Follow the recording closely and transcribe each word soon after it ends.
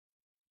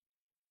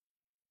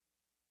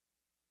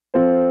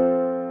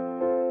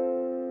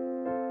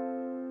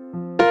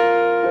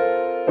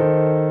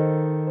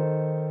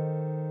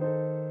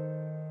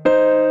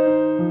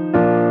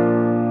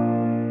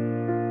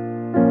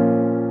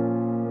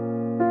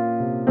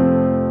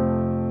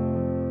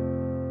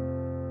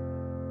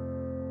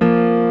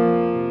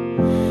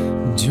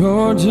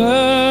Georgia,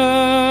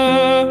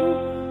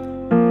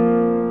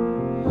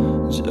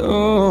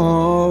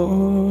 Georgia,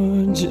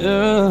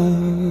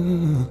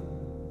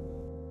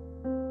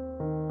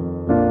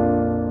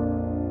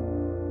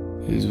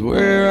 is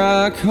where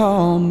I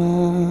call my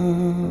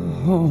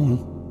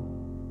home.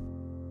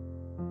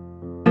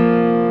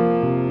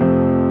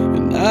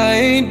 And I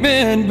ain't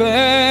been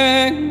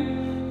back,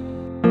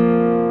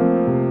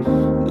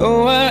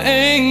 no, I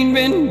ain't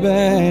been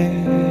back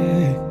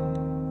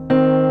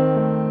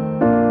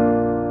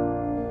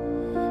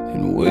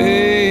in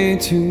way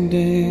too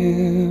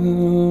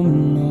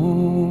damn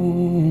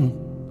long.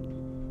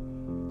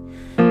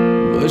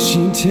 But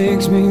she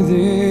takes me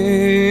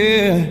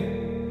there.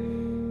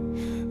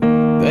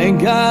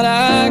 Thank God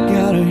I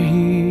got her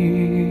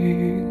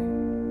here.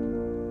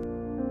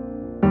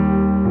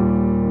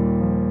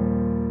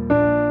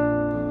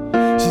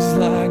 She's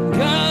like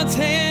God's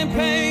hand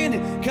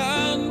painted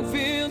cotton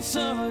field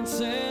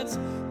sunsets,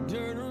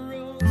 dirt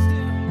roads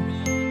down.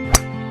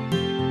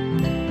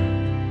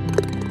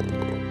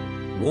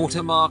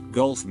 Watermark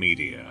Golf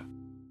Media.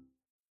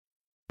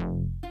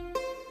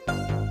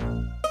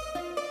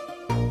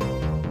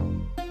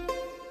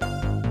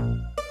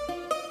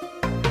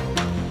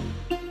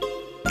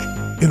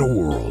 In a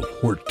world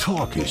where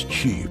talk is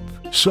cheap,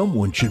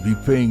 someone should be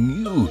paying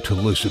you to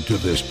listen to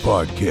this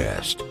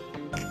podcast.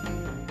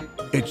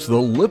 It's the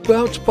Lip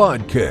Outs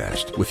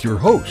Podcast with your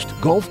host,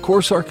 golf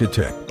course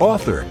architect,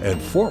 author,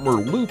 and former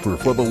looper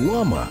for the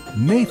Llama,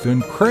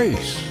 Nathan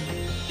Crace.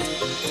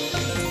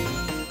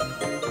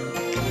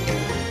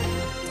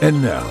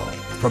 And now,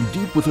 from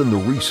deep within the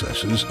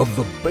recesses of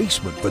the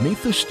basement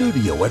beneath the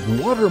studio at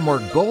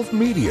Watermark Golf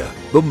Media,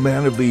 the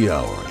man of the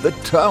hour, the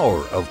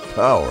tower of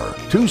power,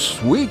 too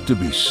sweet to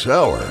be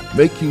sour,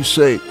 make you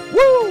say,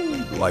 woo,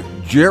 like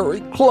Jerry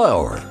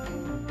Clower.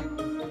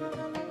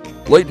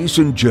 Ladies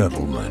and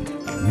gentlemen,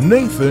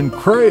 Nathan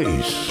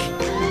Crace.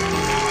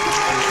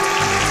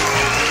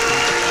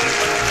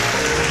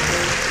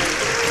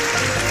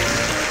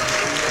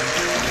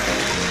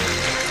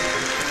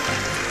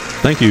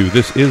 Thank you.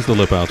 This is the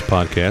Lip Outs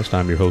Podcast.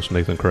 I'm your host,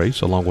 Nathan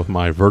Crace, along with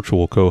my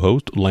virtual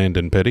co-host,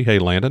 Landon Petty. Hey,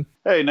 Landon.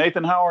 Hey,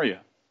 Nathan. How are you?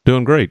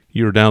 Doing great.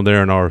 You're down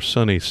there in our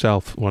sunny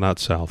south, well, not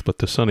south, but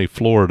the sunny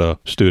Florida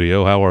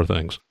studio. How are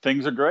things?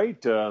 Things are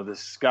great. The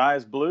sky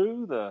is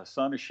blue. The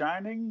sun is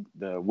shining.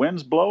 The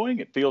wind's blowing.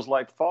 It feels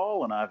like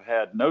fall, and I've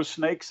had no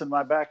snakes in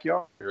my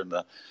backyard here in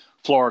the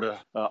Florida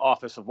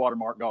office of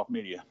Watermark Golf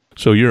Media.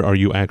 So are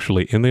you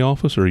actually in the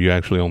office, or are you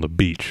actually on the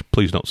beach?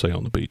 Please don't say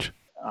on the beach.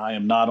 I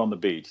am not on the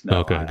beach. No,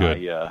 okay,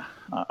 good.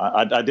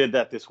 I did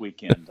that this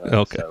weekend.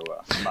 Okay. So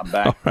I'm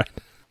back, all right.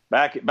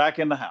 back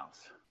in the house.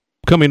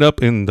 Coming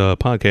up in the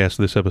podcast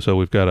this episode,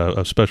 we've got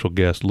a special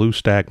guest, Lou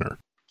Stagner.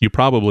 You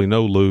probably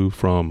know Lou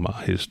from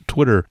his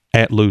Twitter,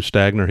 @Lou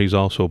Stagner. He's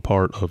also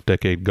part of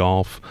Decade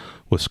Golf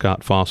with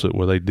Scott Fawcett,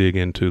 where they dig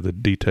into the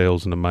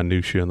details and the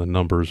minutiae and the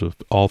numbers of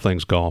all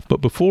things golf.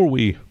 But before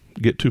we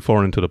get too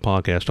far into the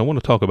podcast, I want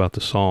to talk about the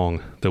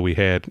song that we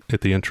had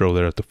at the intro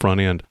there at the front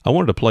end. I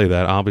wanted to play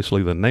that.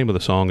 Obviously, the name of the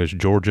song is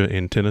Georgia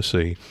in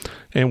Tennessee,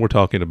 and we're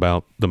talking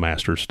about the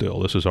Masters still.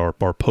 This is our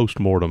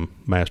post-mortem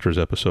Masters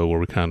episode where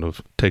we kind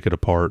of take it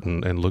apart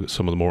and look at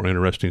some of the more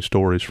interesting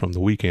stories from the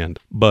weekend.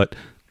 But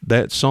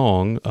that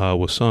song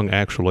was sung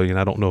actually, and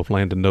I don't know if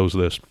Landon knows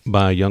this,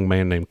 by a young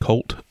man named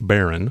Colt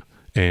Barron.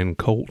 And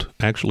Colt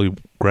actually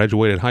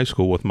graduated high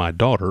school with my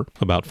daughter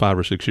about 5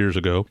 or 6 years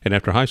ago, and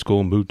after high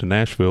school moved to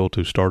Nashville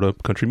to start a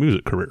country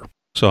music career.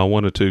 So I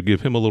wanted to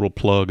give him a little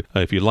plug.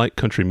 If you like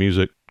country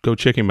music, go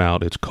check him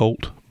out. It's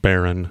Colt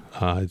Barron.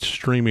 It's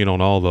streaming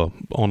on all the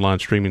online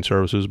streaming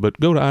services, but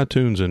go to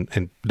iTunes and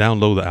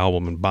download the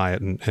album and buy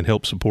it and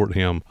help support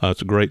him.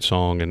 It's a great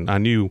song, and I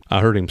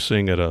heard him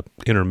sing at a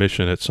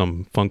intermission at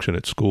some function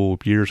at school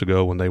years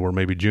ago when they were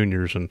maybe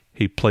juniors, and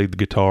he played the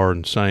guitar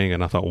and sang,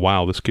 and I thought,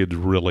 wow, this kid's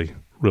really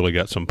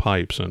got some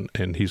pipes,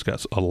 and he's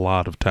got a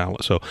lot of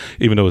talent. So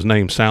even though his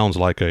name sounds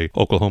like a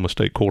Oklahoma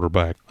State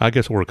quarterback, I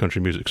guess we're a country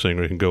music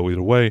singer. It can go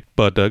either way,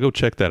 but go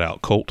check that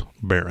out, Colt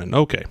Barron.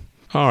 Okay.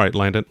 All right,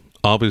 Landon.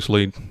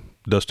 Obviously,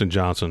 Dustin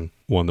Johnson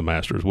won the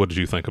Masters. What did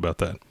you think about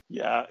that?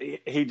 Yeah,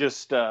 he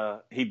just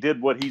he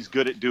did what he's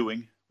good at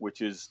doing,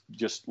 which is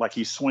just like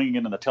he's swinging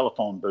in a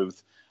telephone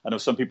booth. I know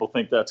some people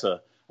think that's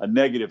a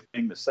negative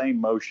thing. The same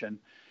motion,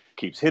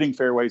 keeps hitting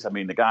fairways. I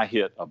mean, the guy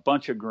hit a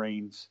bunch of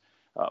greens,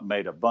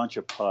 made a bunch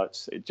of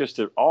putts. It's just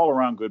an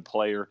all-around good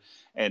player.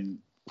 And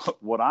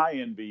what I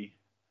envy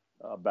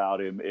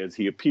about him is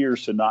he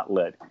appears to not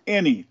let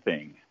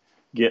anything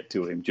get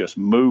to him. Just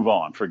move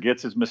on,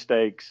 forgets his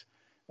mistakes,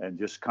 and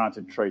just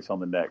concentrates on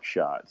the next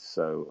shot.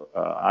 So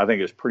I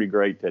think it's pretty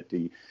great that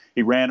he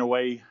ran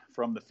away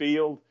from the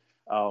field.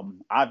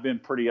 I've been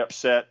pretty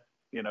upset,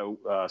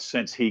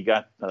 since he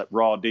got that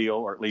raw deal,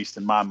 or at least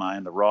in my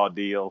mind, the raw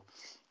deal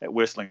at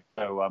Whistling.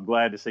 So I'm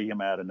glad to see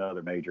him add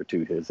another major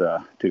to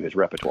his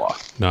repertoire.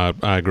 No,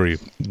 I agree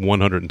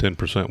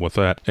 110% with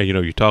that. And,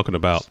 you're talking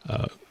about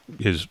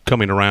his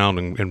coming around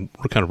and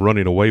kind of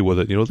running away with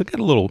it. They got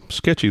a little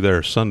sketchy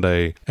there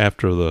Sunday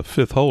after the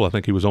fifth hole. I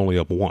think he was only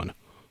up one.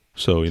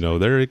 So,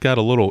 there it got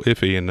a little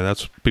iffy, and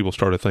that's people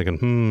started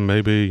thinking,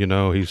 maybe,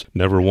 he's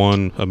never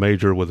won a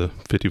major with a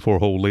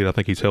 54-hole lead. I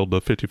think he's held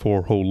the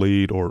 54-hole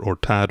lead or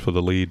tied for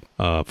the lead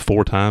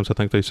 4 times, I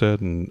think they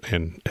said, and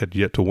had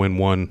yet to win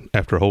one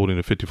after holding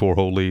a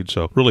 54-hole lead.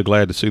 So really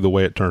glad to see the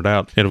way it turned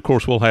out. And, of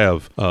course, we'll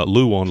have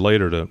Lou on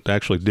later to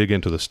actually dig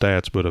into the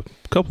stats, but a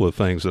couple of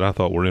things that I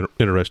thought were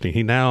interesting.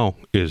 He now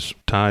is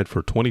tied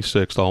for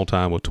 26th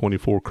all-time with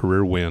 24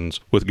 career wins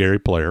with Gary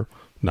Player.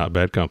 Not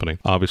bad company.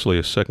 Obviously,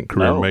 a second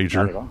career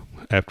major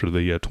after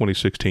the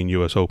 2016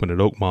 U.S. Open at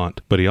Oakmont.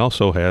 But he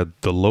also had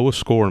the lowest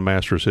score in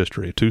Masters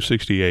history,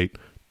 268,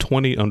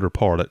 20 under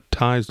par. That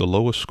ties the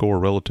lowest score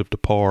relative to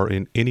par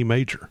in any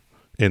major.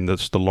 And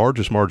that's the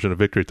largest margin of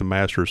victory at the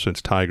Masters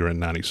since Tiger in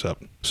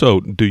 97. So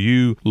do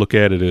you look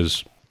at it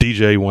as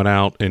DJ went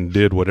out and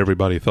did what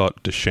everybody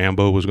thought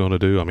DeChambeau was going to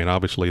do? I mean,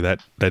 obviously that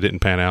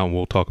didn't pan out, and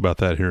we'll talk about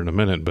that here in a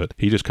minute. But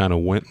he just kind of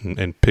went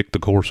and picked the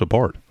course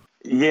apart.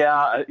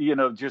 Yeah,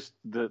 just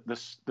the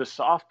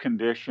soft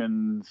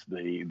conditions,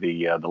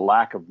 the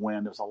lack of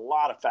wind. There's a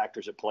lot of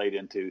factors that played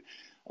into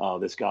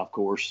this golf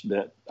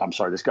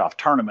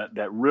tournament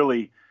that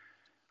really,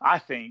 I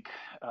think,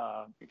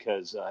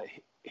 because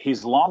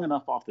he's long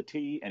enough off the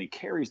tee and he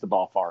carries the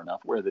ball far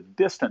enough where the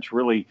distance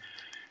really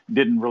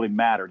didn't really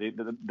matter.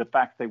 The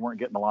fact they weren't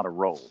getting a lot of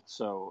roll.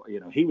 So,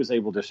 he was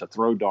able just to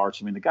throw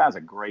darts. I mean, the guy's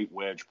a great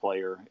wedge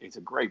player. He's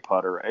a great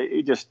putter.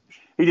 He just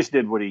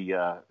did what he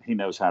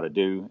knows how to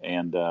do.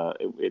 And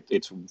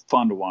it's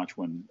fun to watch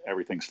when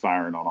everything's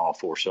firing on all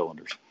 4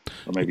 cylinders,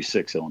 or maybe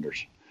 6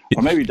 cylinders.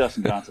 Or maybe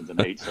Dustin Johnson's an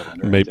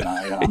 8-cylinder. Maybe,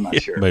 I'm not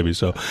sure. Maybe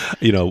so.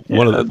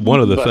 One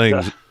of the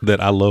things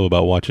that I love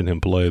about watching him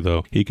play,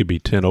 though, he could be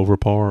 10 over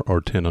par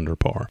or 10 under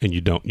par, and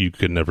you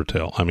could never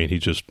tell. I mean,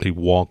 he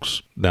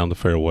walks down the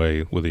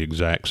fairway with the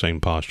exact same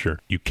posture.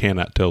 You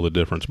cannot tell the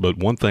difference. But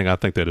one thing I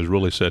think that has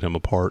really set him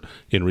apart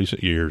in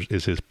recent years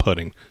is his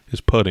putting. His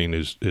putting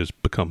is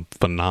become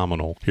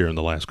phenomenal here in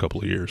the last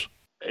couple of years.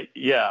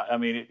 Yeah, I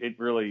mean,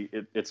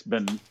 it's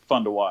been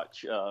fun to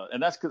watch,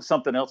 and that's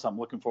something else I'm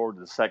looking forward to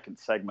the second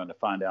segment to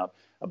find out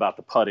about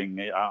the putting.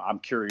 I'm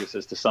curious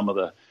as to some of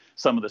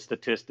the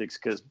statistics,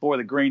 because boy,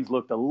 the greens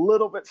looked a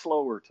little bit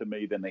slower to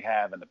me than they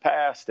have in the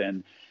past,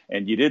 and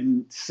you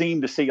didn't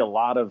seem to see a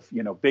lot of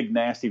big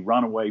nasty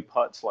runaway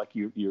putts like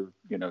you're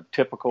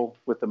typical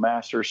with the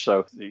Masters.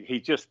 So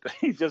he's just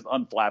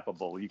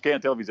unflappable. You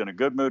can't tell if he's in a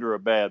good mood or a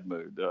bad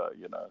mood.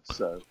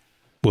 So.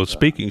 Well,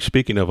 speaking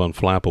of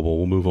unflappable,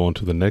 we'll move on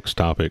to the next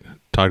topic,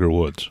 Tiger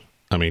Woods.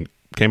 I mean,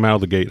 came out of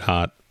the gate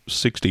hot,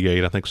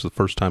 68. I think it's the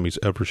first time he's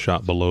ever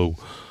shot below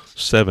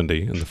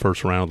 70 in the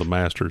first round of the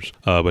Masters.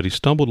 But he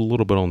stumbled a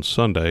little bit on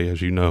Sunday,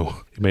 as you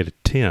know. He made a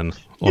 10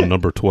 on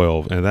number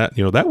 12. And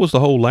that was the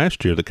hole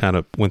last year that kind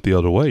of went the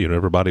other way.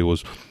 Everybody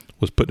was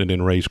putting it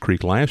in Rays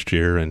Creek last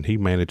year, and he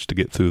managed to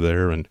get through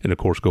there and of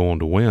course, go on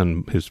to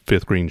win his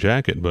 5th green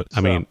jacket. But,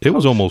 I mean, it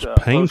was almost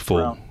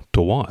painful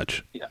to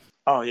watch. Yeah.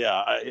 Oh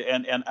yeah,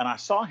 and I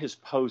saw his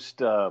post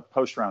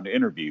round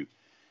interview,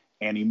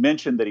 and he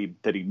mentioned that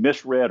he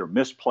misread or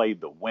misplayed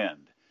the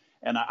wind,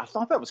 and I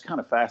thought that was kind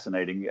of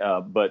fascinating.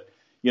 But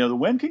the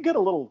wind can get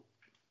a little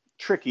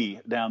tricky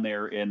down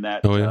there in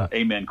that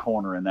amen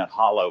corner in that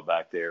hollow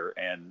back there,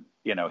 and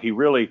he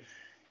really.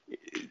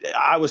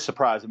 I was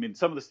surprised. I mean,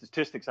 some of the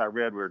statistics I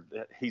read were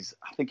that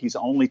I think he's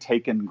only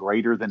taken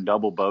greater than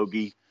double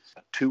bogey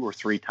 2 or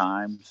 3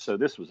 times. So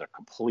this was a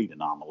complete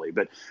anomaly.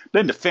 But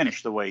then to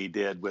finish the way he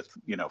did with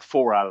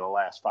 4 out of the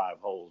last 5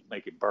 holes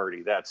making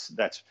birdie, that's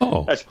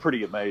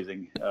pretty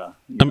amazing.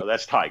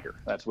 That's Tiger.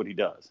 That's what he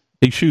does.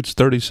 He shoots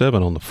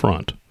 37 on the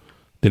front.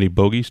 Then he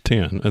bogeys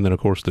 10, and then, of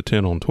course, the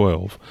 10 on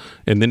 12.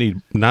 And then he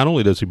not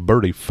only does he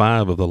birdie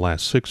 5 of the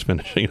last 6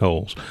 finishing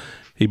holes,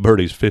 he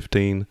birdies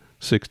 15,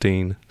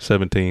 16,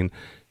 17,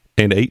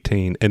 and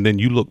 18. And then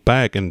you look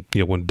back, and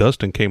when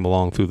Dustin came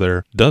along through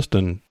there,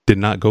 Dustin did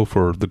not go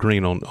for the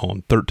green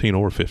on 13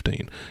 or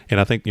 15. And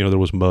I think, there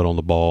was mud on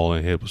the ball,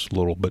 and it was a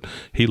little, but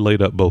he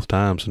laid up both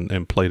times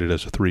and played it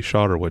as a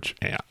 3-shotter, which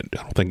I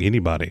don't think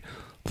anybody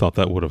thought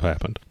that would have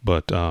happened.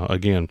 But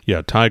again,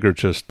 Tiger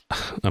just,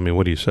 I mean,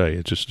 what do you say?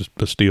 It's just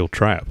a steel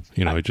trap.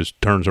 It just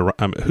turns around.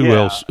 I mean, who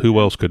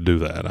else could do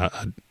that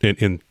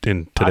in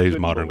today's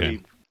modern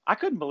game? I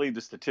couldn't believe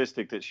the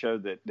statistic that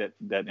showed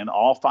that in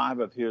all 5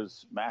 of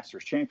his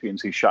Masters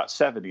champions, he shot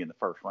 70 in the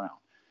first round.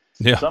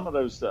 Yeah. Some of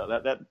those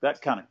that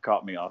kind of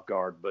caught me off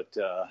guard, but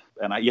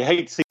you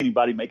hate to see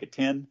anybody make a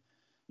 10,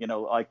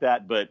 like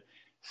that. But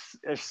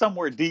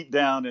somewhere deep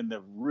down in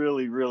the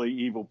really, really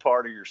evil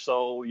part of your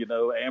soul,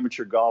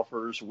 amateur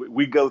golfers,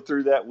 we go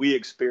through that, we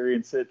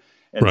experience it.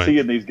 And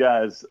seeing these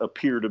guys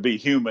appear to be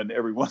human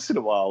every once in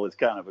a while is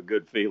kind of a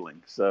good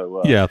feeling.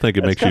 So I think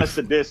it makes kind of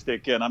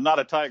sadistic. And I'm not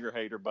a Tiger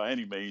hater by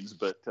any means,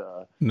 but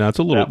no, it's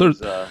a little.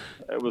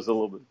 It was a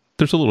little bit.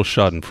 There's a little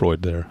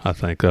Schadenfreude there, I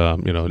think.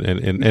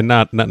 And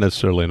not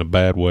necessarily in a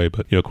bad way,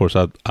 but of course,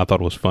 I thought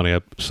it was funny.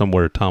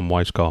 Somewhere Tom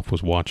Weiskopf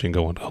was watching,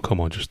 going, "Oh,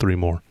 come on, just 3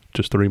 more."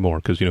 just 3 more,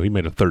 because he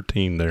made a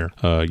 13 there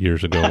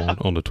years ago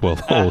on the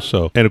 12th hole.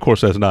 So, and of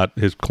course that's not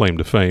his claim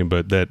to fame,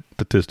 but that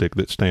statistic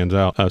that stands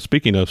out.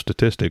 Speaking of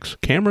statistics,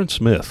 Cameron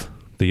Smith,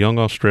 the young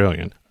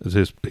Australian,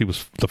 he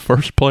was the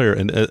first player,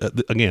 and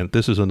again,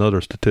 this is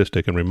another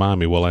statistic, and remind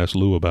me, we'll ask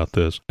Lou about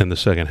this in the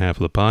second half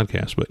of the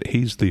podcast, but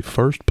he's the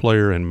first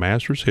player in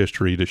Masters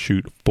history to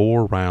shoot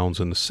 4 rounds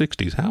in the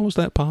 60s. How is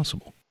that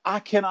possible? I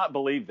cannot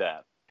believe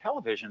that.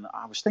 Television,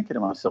 I was thinking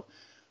to myself,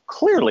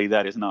 clearly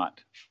that is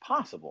not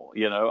possible.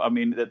 I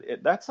mean,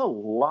 that's a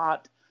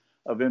lot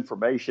of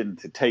information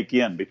to take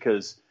in,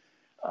 because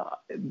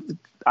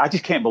I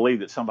just can't believe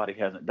that somebody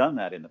hasn't done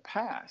that in the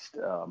past.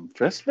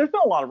 There's been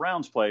a lot of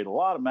rounds played, a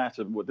lot of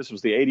matches. This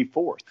was the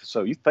 84th.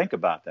 So you think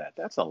about that.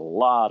 That's a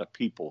lot of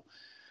people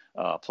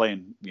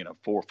playing,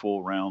 4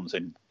 full rounds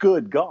and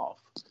good golf.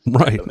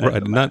 Right.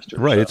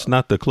 It's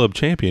not the club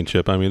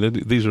championship. I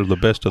mean, these are the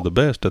best of the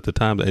best at the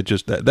time. It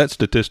just that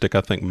statistic,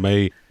 I think,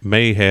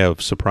 may have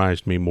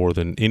surprised me more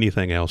than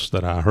anything else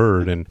that I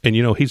heard. And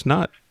he's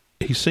not.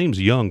 He seems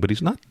young, but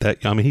he's not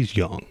that. I mean, he's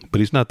young, but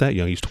he's not that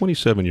young. He's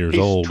 27 years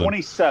old. He's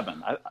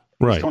 27.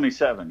 Right. He's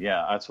 27.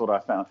 Yeah, that's what I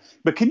found.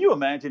 But can you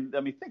imagine? I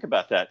mean, think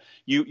about that.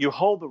 You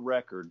hold the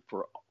record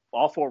for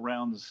all 4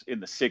 rounds in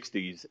the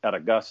 60s at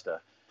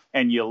Augusta,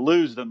 and you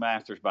lose the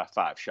Masters by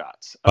 5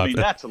 shots. I mean,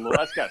 that's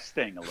got to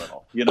sting a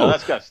little.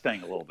 That's got to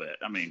sting a little bit.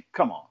 I mean,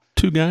 come on.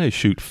 2 guys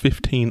shoot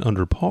 15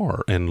 under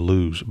par and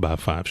lose by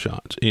 5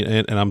 shots.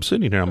 And I'm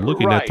sitting here, I'm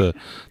looking at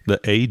the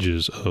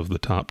ages of the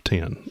top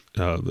 10,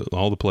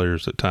 all the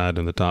players that tied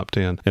in the top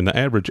 10. And the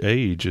average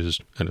age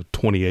is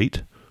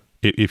 28.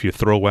 If you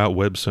throw out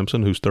Webb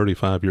Simpson, who's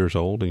 35 years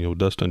old, and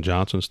Dustin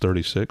Johnson's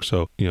 36.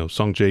 So,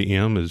 Sung J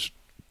M is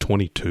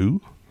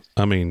 22.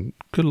 I mean,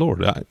 good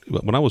Lord.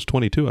 When I was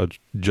 22, I was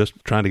just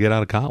trying to get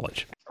out of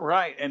college.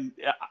 Right. And,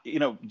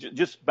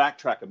 just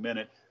backtrack a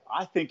minute.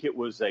 I think it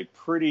was a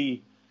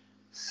pretty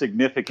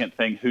significant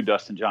thing who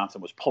Dustin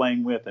Johnson was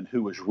playing with and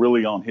who was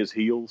really on his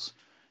heels,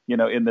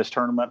 in this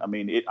tournament. I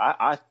mean,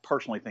 I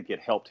personally think it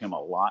helped him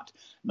a lot,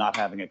 not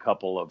having a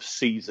couple of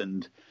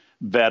seasoned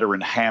veteran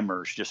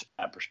hammers, just from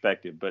that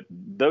perspective. But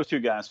those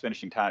 2 guys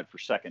finishing tied for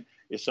second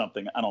is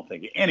something I don't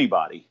think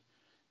anybody,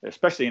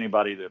 especially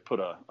anybody that put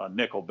a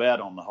nickel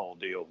bet on the whole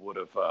deal, would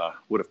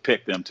have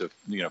picked them to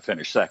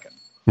finish second.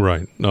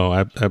 Right. No,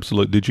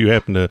 absolutely. Did you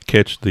happen to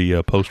catch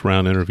the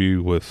post-round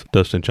interview with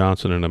Dustin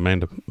Johnson and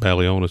Amanda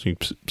Balionis? You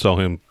saw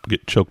him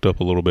get choked up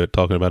a little bit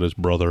talking about his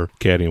brother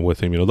caddying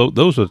with him.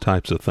 Those are the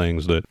types of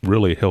things that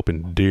really help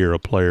endear a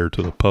player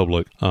to the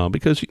public,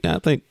 because I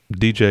think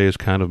DJ has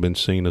kind of been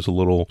seen as a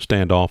little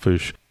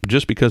standoffish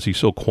just because he's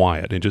so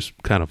quiet and just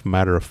kind of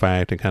matter of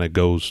fact and kind of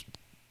goes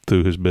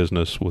through his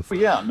business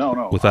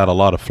without a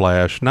lot of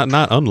flash. Not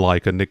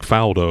unlike a Nick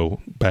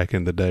Faldo back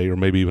in the day, or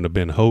maybe even a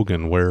Ben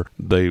Hogan, where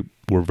they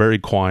were very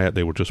quiet.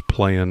 They were just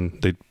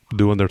playing,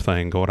 doing their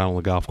thing, going out on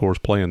the golf course,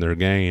 playing their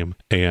game.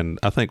 And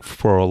I think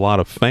for a lot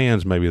of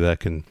fans, maybe that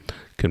can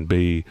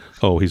be,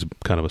 oh, he's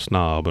kind of a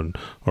snob,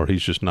 or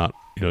he's just not,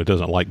 he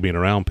doesn't like being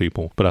around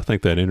people. But I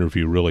think that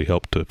interview really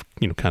helped to,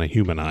 kind of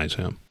humanize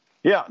him.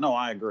 Yeah, no,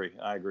 I agree,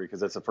 because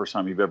that's the first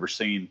time you've ever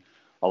seen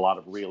a lot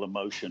of real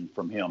emotion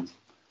from him.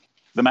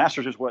 The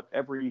Masters is what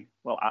I'm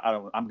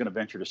going to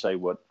venture to say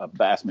what a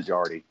vast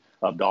majority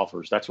of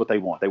golfers, that's what they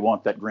want. They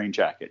want that green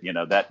jacket,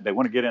 that they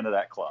want to get into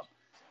that club.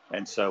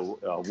 And so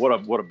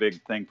what a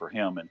big thing for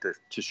him, and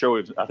to show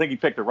his, I think he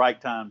picked the right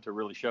time to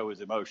really show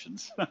his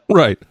emotions.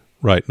 Right.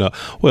 No,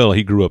 well,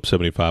 he grew up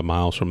 75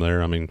 miles from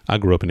there. I mean, I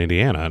grew up in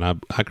Indiana, and I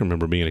can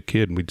remember being a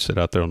kid, and we'd sit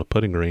out there on the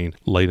putting green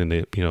late in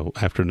the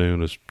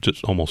afternoon. It was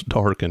just almost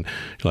dark, and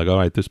you're like, all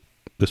right, this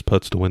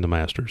putt's to win the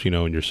Masters,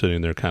 and you're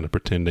sitting there kind of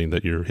pretending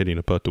that you're hitting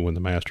a putt to win the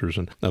Masters.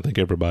 And I think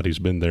everybody's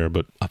been there,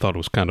 but I thought it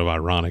was kind of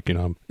ironic,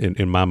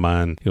 in my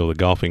mind, the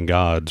golfing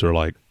gods are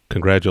like,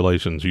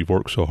 congratulations, you've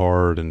worked so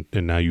hard, and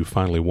now you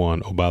finally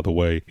won. Oh, by the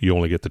way, you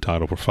only get the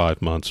title for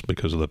 5 months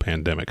because of the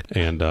pandemic.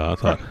 And I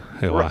thought,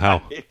 hey, well,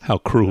 how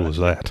cruel is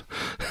that?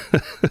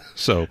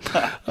 So,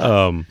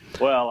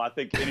 well, I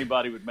think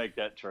anybody would make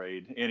that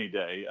trade any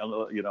day. I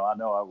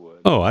know I would.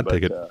 Oh, I'd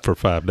take it for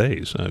 5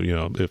 days,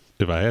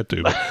 if I had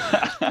to.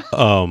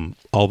 But,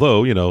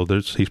 although,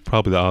 he's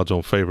probably the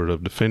odds-on favorite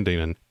of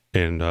defending.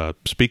 And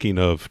speaking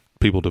of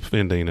people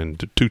defending and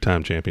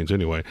 2-time champions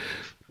anyway,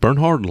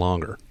 Bernhard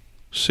Langer,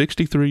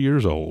 63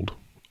 years old,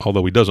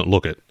 although he doesn't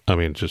look it. I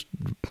mean, just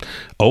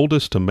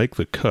oldest to make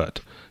the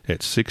cut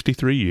at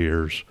 63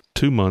 years,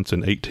 2 months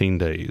and 18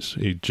 days.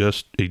 He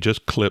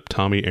just clipped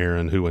Tommy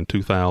Aaron, who in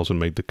 2000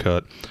 made the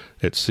cut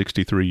at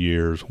 63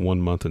 years,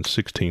 1 month and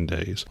 16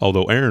 days.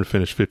 Although Aaron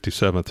finished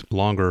 57th,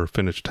 Langer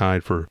finished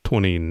tied for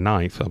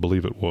 29th, I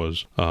believe it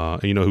was.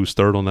 You know who's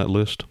third on that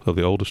list of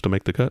the oldest to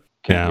make the cut?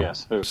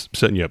 Yes.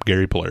 Setting you up,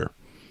 Gary Player.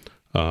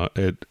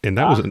 And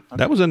that was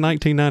in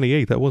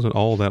 1998. That wasn't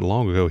all that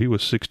long ago. He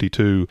was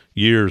 62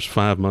 years,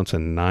 5 months,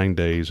 and 9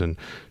 days, and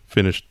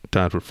finished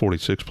tied for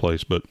 46th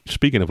place. But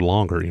speaking of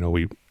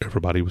Langer,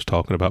 everybody was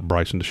talking about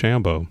Bryson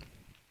DeChambeau,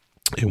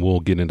 and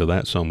we'll get into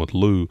that some with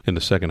Lou in the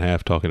second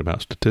half, talking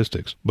about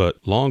statistics. But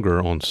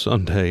Langer on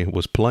Sunday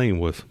was playing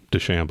with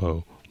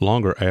DeChambeau.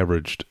 Longer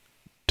averaged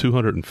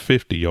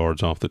 250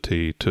 yards off the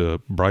tee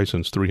to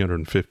Bryson's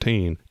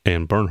 315,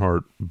 and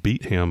Bernhard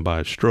beat him by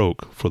a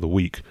stroke for the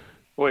week.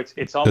 Well,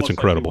 it's almost That's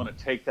incredible. Like you want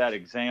to take that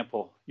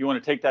example. You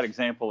want to take that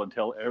example and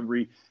tell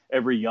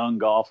every young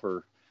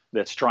golfer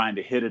that's trying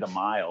to hit it a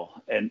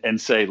mile and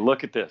say,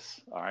 look at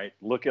this. All right.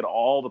 Look at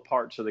all the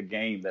parts of the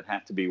game that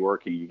have to be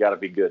working. You got to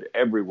be good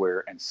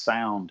everywhere and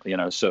sound,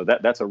 so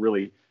that's a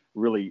really,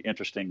 really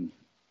interesting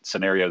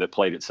scenario that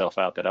played itself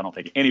out that I don't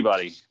think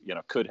anybody,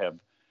 could have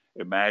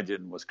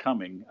imagined was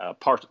coming,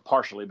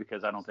 partially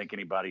because I don't think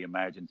anybody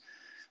imagined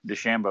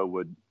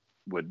DeChambeau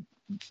would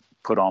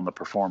put on the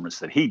performance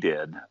that he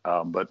did.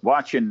 But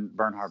watching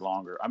Bernhard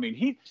Longer, I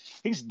mean,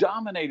 he's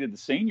dominated the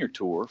senior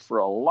tour for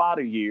a lot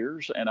of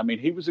years. And I mean,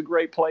 he was a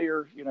great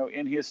player,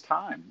 in his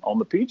time on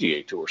the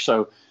PGA Tour.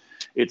 So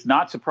it's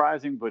not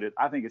surprising, but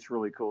I think it's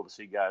really cool to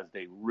see guys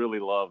they really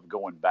love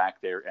going back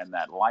there. And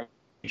that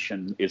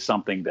license is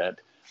something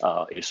that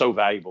is so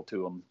valuable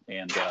to them.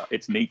 And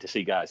it's neat to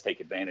see guys take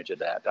advantage of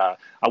that. I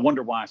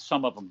wonder why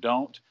some of them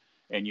don't.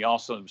 And you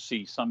also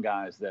see some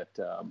guys that,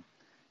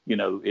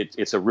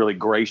 it's a really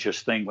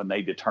gracious thing when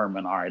they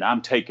determine, all right,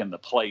 I'm taking the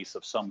place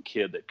of some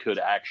kid that could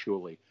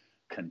actually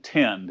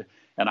contend,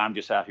 and I'm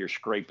just out here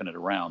scraping it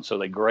around. So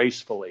they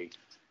gracefully,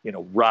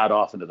 ride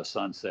off into the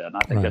sunset. And I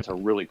think that's a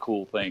really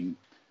cool thing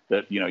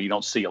that, you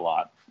don't see a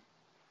lot.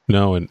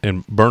 No,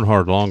 and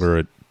Bernhard Longer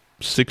at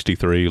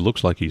 63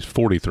 looks like he's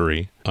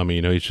 43. I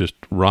mean, he's just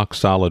rock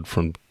solid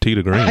from tee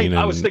to green.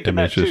 I was thinking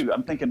that too.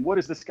 I'm thinking, what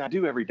does this guy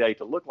do every day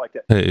to look like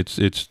that?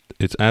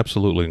 It's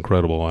absolutely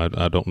incredible.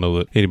 I don't know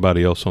that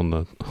anybody else on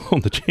the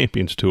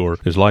Champions Tour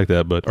is like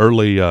that. But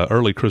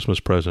early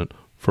Christmas present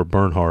for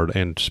Bernhard.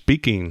 And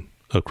speaking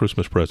of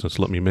Christmas presents,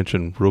 let me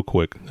mention real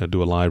quick. I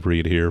do a live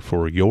read here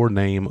for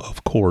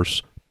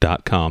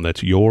YourNameOfCourse.com.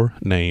 That's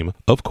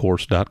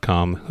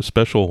YourNameOfCourse.com. A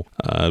special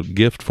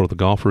gift for the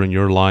golfer in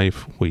your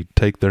life. We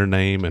take their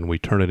name and we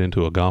turn it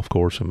into a golf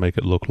course and make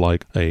it look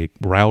like a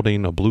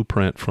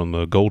blueprint from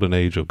the golden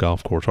age of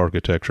golf course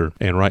architecture.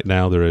 And right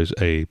now there is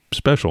a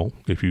special.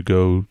 If you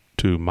go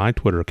to my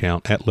Twitter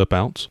account at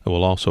LipOuts, I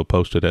will also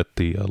post it at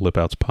the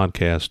LipOuts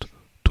Podcast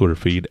Twitter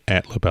feed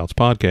at LipOuts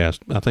Podcast.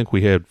 I think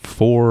we had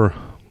 4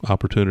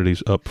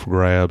 opportunities up for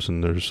grabs,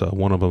 and there's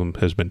one of them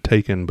has been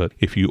taken. But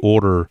if you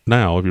order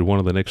now, if you're one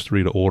of the next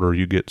 3 to order,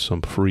 you get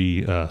some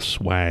free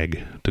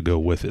swag to go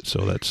with it. So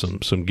that's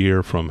some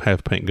gear from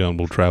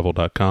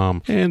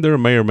halfpaintgunwilltravel.com, and there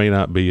may or may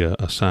not be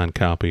a signed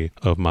copy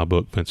of my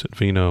book Vincent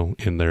Vino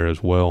in there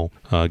as well.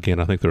 Again,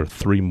 I think there are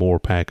 3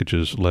 more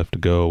packages left to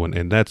go,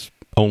 and that's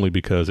only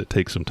because it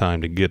takes some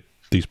time to get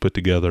these put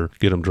together,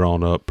 get them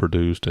drawn up,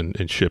 produced,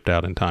 and shipped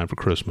out in time for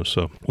Christmas.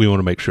 So we want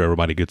to make sure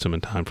everybody gets them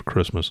in time for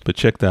Christmas. But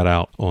check that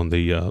out on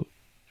the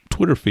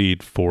Twitter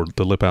feed for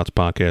the LipOuts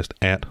Podcast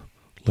at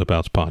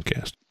LipOuts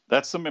Podcast.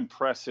 That's some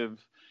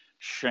impressive,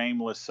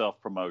 shameless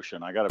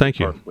self-promotion. I got to be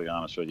perfectly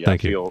honest with you.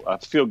 Thank you. I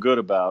feel good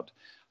about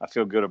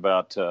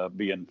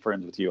being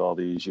friends with you all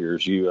these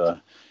years.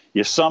 You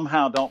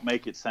somehow don't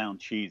make it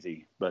sound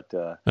cheesy, but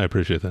I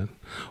appreciate that.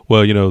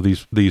 Well,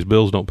 these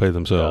bills don't pay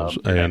themselves,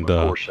 and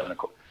of course.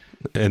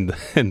 And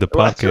the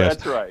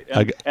podcast. That's right.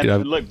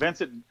 Look,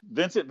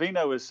 Vincent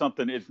Vino is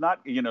something. It's not,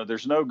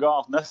 there's no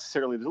golf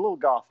necessarily. There's a little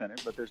golf in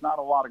it, but there's not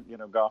a lot of,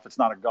 golf. It's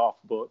not a golf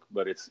book,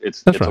 but it's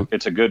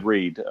a good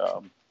read. I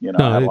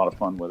had a lot of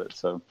fun with it.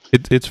 So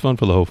it's fun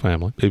for the whole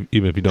family,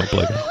 even if you don't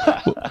play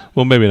golf.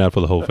 well, maybe not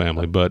for the whole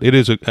family, but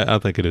I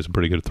think it is a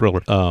pretty good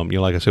thriller.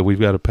 Like I said, we've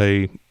got to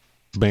pay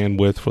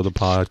bandwidth for the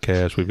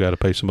podcast. We've got to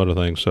pay some other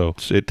things. So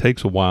it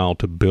takes a while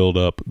to build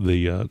up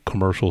the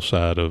commercial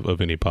side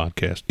of any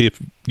podcast, if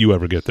you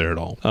ever get there at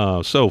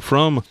all. So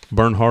from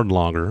Bernhard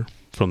Longer,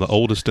 from the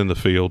oldest in the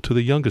field to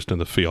the youngest in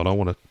the field, I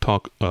want to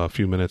talk a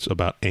few minutes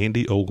about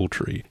Andy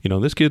Ogletree.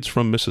 this kid's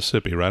from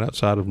Mississippi, right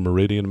outside of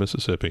Meridian,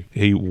 Mississippi.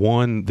 He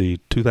won the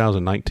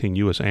 2019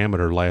 U.S.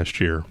 Amateur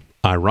last year.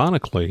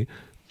 Ironically,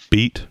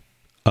 beat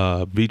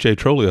V.J.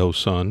 Trolio's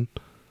son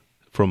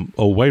from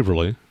Old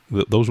Waverly.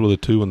 Those were the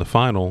 2 in the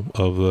final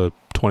of the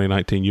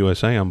 2019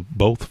 USAM,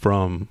 both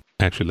from,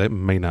 actually, that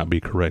may not be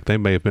correct. They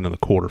may have been in the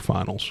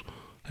quarterfinals.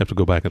 I have to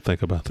go back and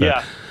think about that.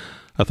 Yeah.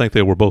 I think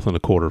they were both in the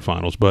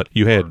quarterfinals, but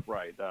you had...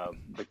 Right,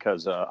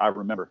 because I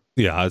remember.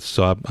 Yeah,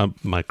 so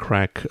my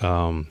crack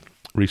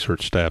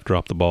research staff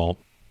dropped the ball,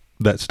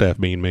 that staff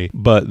being me.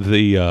 But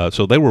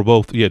so they were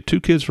both, you had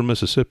 2 kids from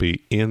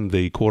Mississippi in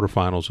the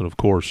quarterfinals, and of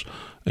course,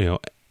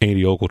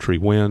 Andy Ogletree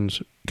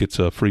wins, gets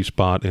a free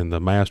spot in the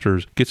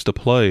Masters, gets to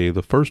play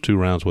the first 2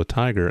 rounds with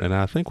Tiger, and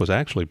I think was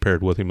actually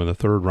paired with him in the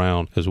 3rd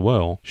round as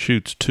well.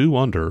 Shoots 2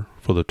 under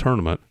for the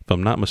tournament. If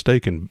I'm not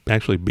mistaken,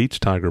 actually beats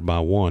Tiger by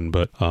 1,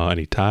 but and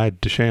he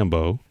tied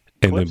DeChambeau.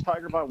 And clipped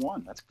Tiger by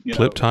 1. That's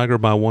clipped Tiger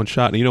by 1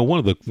 shot. And one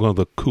of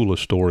the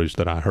coolest stories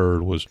that I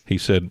heard was he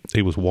said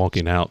he was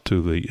walking out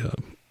to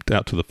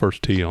the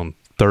first tee on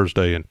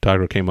Thursday, and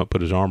Tiger came up,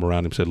 put his arm around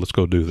him, and said, "Let's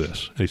go do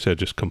this." And he said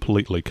just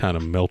completely kind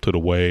of melted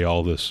away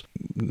all this,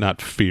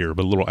 not fear,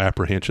 but a little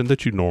apprehension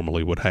that you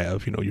normally would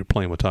have. You're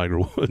playing with Tiger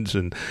Woods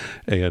and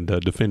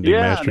defending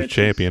Masters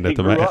champion at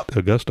the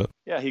Augusta.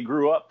 Yeah, he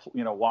grew up,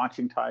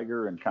 watching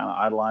Tiger and kind of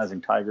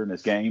idolizing Tiger in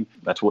his game.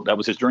 That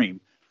was his dream,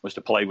 was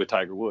to play with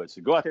Tiger Woods.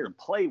 To go out there and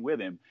play with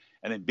him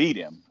and then beat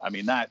him. I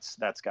mean, that's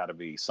got to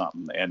be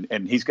something.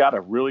 And he's got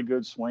a really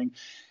good swing.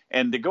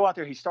 And to go out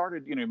there, he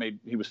started,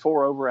 he was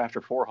 4 over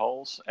after 4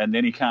 holes, and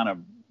then he kind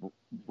of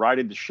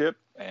righted the ship,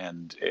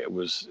 and it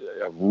was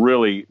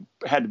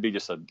had to be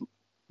just a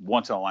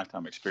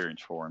once-in-a-lifetime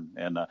experience for him.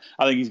 And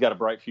I think he's got a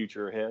bright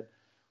future ahead.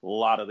 A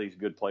lot of these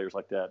good players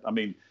like that. I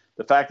mean,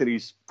 the fact that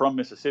he's from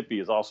Mississippi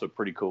is also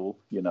pretty cool.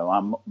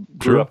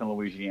 Grew up in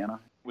Louisiana.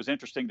 It was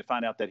interesting to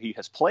find out that he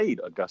has played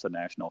Augusta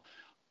National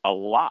a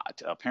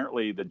lot.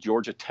 Apparently, the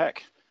Georgia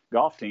Tech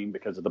golf team,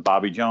 because of the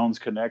Bobby Jones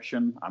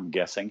connection, I'm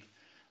guessing,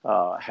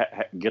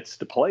 gets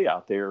to play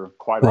out there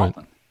quite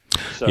often.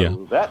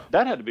 So that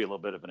had to be a little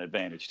bit of an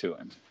advantage to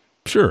him.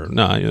 Sure.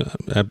 No,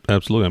 yeah,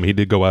 absolutely. I mean, he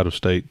did go out of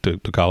state to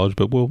college,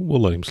 but we'll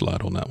let him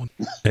slide on that one.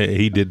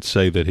 He did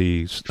say that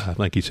I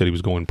think he said he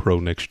was going pro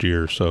next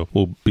year, so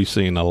we'll be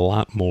seeing a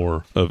lot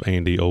more of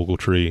Andy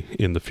Ogletree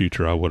in the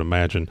future, I would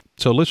imagine.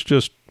 So let's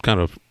just kind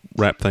of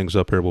wrap things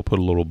up here. We'll put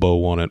a little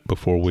bow on it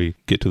before we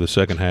get to the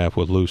second half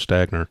with Lou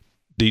Stagner.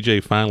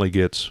 DJ finally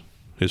gets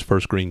his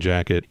first green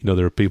jacket.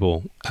 There are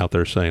people out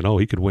there saying, "Oh,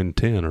 he could win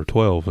 10 or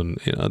 12," and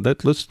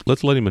let's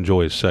let him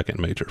enjoy his second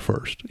major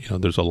first.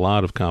 There's a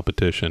lot of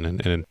competition,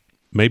 and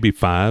maybe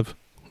 5.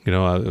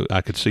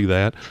 I could see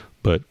that.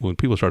 But when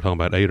people start talking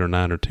about 8 or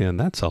 9 or 10,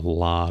 that's a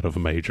lot of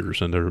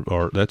majors, and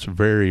that's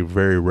very,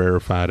 very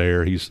rarefied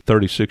air. He's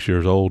 36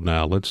 years old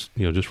now. Let's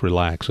just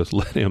relax. Let's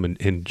let him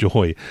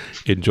enjoy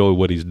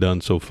what he's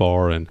done so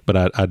far. But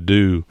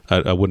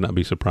I would not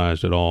be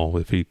surprised at all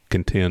if he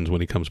contends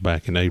when he comes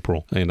back in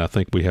April. And I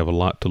think we have a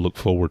lot to look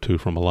forward to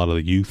from a lot of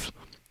the youth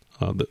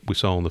that we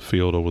saw on the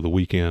field over the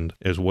weekend,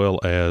 as well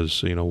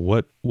as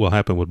what will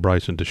happen with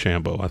Bryson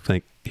DeChambeau. I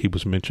think he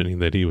was mentioning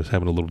that he was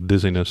having a little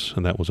dizziness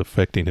and that was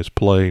affecting his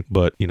play,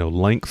 but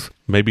length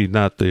maybe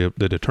not the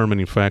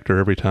determining factor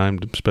every time,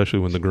 especially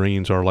when the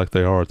greens are like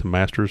they are at the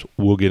Masters.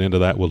 We'll get into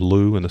that with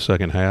Lou in the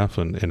second half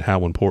and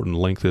how important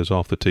length is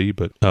off the tee.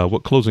 But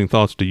what closing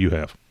thoughts do you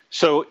have?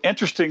 So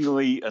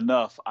interestingly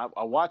enough,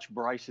 I watched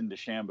Bryson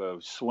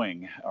DeChambeau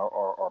swing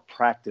or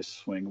practice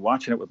swing,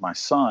 watching it with my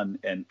son,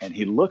 and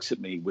he looks at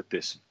me with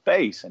this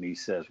face and he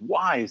says,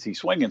 "Why is he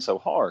swinging so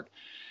hard?"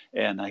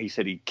 And he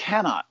said he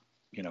cannot,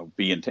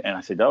 be into. And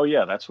I said, "Oh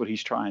yeah, that's what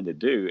he's trying to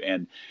do."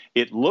 And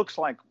it looks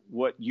like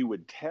what you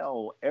would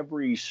tell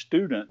every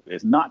student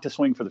is not to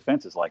swing for the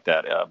fences like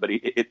that. But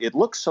it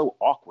looks so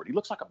awkward. He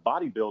looks like a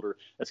bodybuilder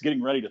that's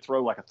getting ready to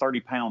throw like a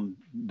 30-pound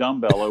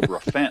dumbbell over a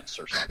fence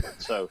or something.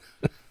 So,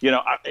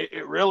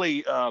 it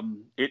really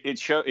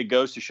it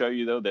goes to show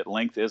you though that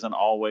length isn't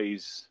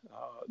always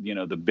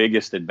the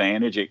biggest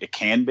advantage. It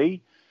can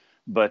be,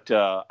 but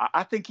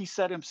I think he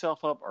set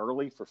himself up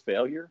early for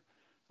failure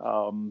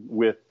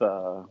with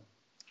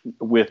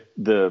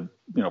the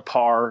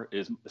par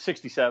is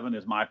 67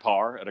 is my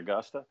par at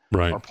Augusta,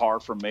 right? Or par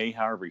for me,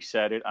 however he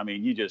said it. I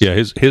mean,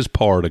 his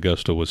par at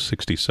Augusta was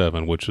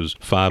 67, which is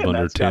 5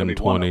 under 10,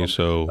 20.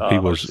 So he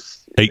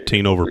was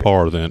 18 over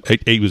par then.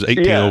 He was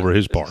 18 over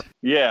his par.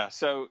 Yeah.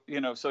 So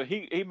so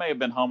he may have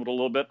been humbled a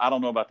little bit. I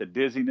don't know about the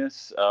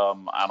dizziness.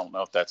 I don't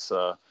know if that's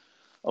a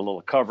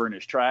little cover in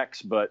his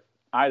tracks, but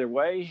either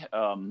way,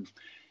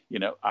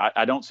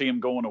 I don't see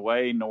him going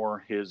away,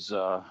 nor his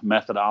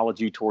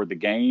methodology toward the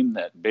game,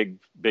 that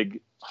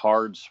big,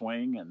 hard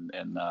swing.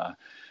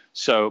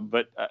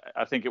 But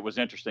I think it was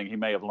interesting. He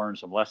may have learned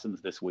some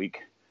lessons this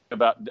week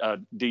about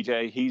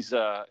DJ.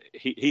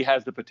 He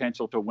has the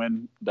potential to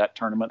win that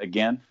tournament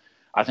again.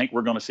 I think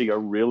we're going to see a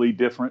really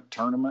different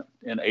tournament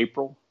in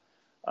April.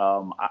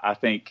 I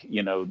think,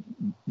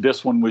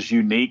 this one was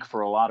unique for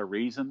a lot of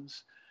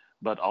reasons,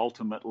 but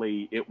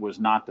ultimately it was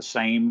not the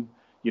same.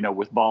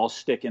 With balls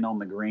sticking on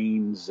the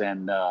greens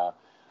and the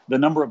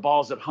number of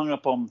balls that hung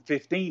up on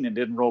 15 and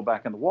didn't roll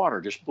back in the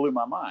water just blew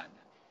my mind.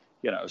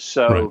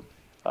 So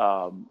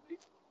right.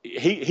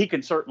 He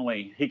can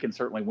certainly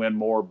win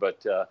more,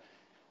 but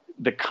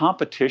the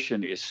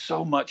competition is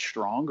so much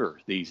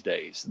stronger these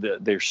days.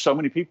 There's so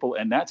many people,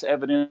 and that's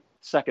evident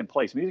second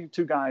place. I mean, these are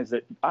 2 guys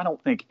that I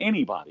don't think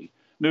anybody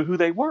knew who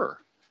they were.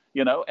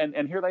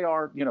 And here they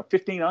are,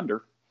 15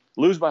 under,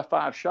 lose by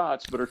 5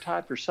 shots, but are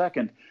tied for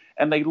second.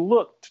 And they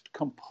looked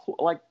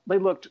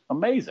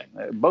amazing.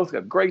 They both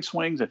got great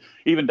swings. And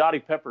even Dottie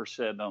Pepper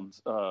said on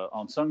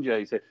Sungjae,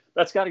 he said,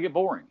 "That's got to get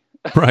boring."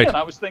 Right. And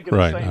I was thinking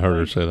the same I heard thing.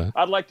 her say that.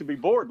 I'd like to be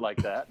bored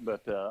like that,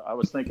 but I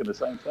was thinking the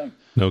same thing.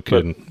 No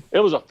kidding. But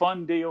it was a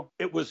fun deal.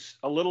 It was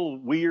a little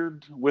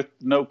weird with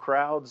no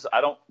crowds. I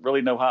don't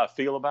really know how I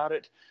feel about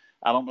it.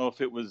 I don't know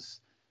if it was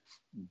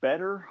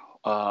better.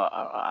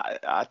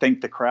 I think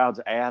the crowds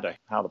add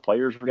how the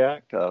players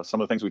react.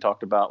 Some of the things we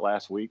talked about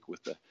last week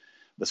with the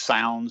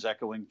sounds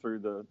echoing through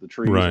the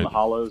trees right. and the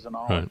hollows and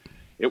all. Right.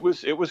 It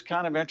was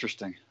kind of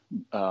interesting,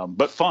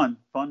 but fun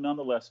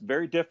nonetheless.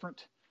 Very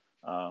different.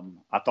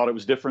 I thought it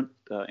was different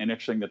and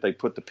interesting that they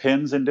put the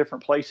pins in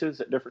different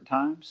places at different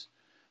times.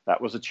 That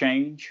was a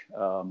change.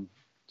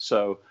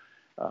 So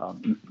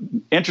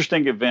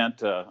Interesting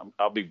event.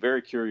 I'll be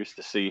very curious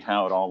to see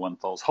how it all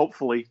unfolds.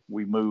 Hopefully,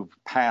 we move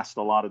past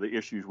a lot of the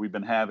issues we've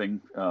been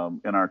having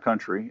in our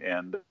country,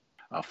 and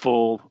a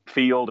full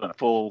field and a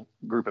full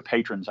group of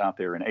patrons out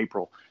there in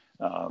April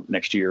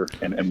next year,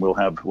 and we'll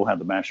have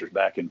the Masters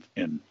back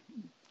in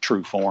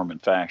true form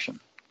and fashion.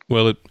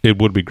 Well, it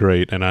would be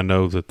great, and I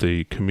know that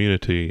the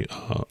community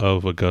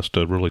of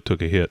Augusta really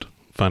took a hit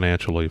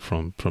financially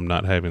from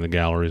not having the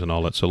galleries and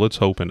all that. So let's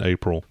hope in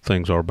April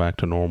things are back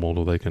to normal,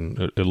 so they can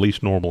at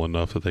least normal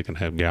enough that they can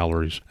have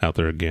galleries out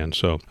there again.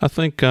 So I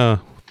think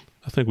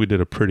we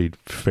did a pretty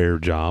fair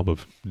job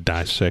of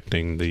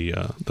dissecting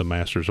the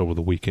Masters over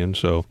the weekend.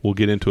 So we'll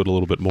get into it a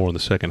little bit more in the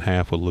second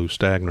half with Lou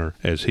Stagner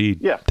as he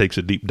takes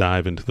a deep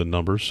dive into the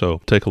numbers.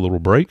 So take a little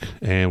break,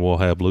 and we'll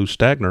have Lou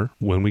Stagner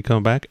when we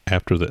come back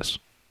after this.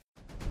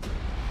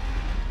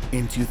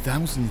 In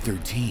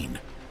 2013,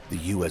 the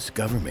U.S.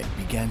 government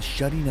began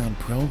shutting down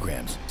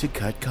programs to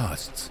cut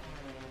costs.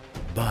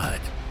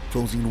 But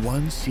closing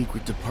one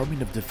secret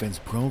Department of Defense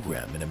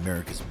program in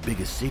America's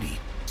biggest city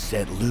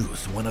set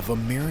loose one of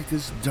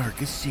America's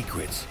darkest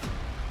secrets.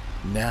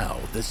 Now,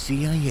 the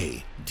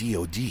CIA,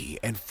 DoD,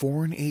 and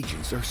foreign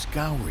agents are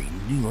scouring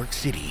New York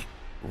City,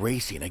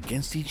 racing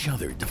against each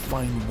other to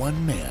find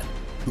one man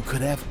who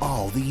could have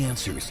all the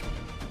answers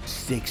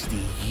 60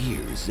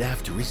 years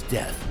after his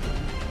death.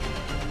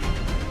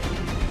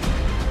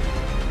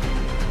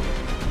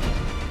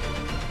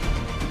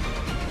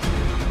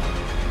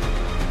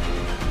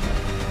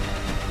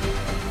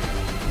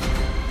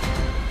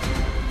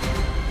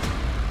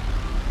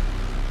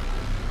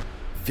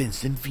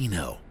 Vincent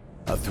Vino,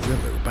 a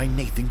thriller by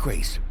Nathan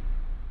Grace.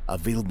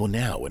 Available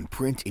now in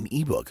print and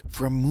ebook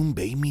from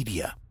Moonbay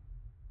Media.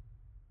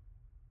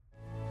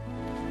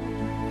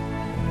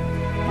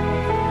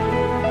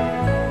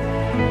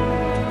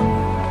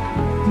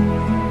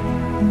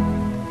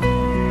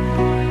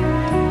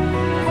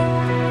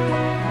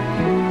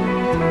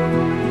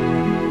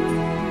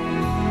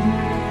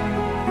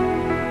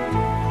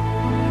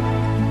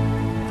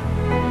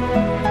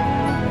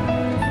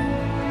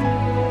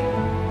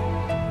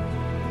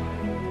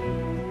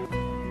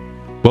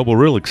 Well,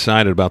 we're real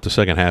excited about the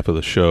second half of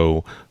the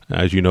show.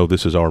 As you know,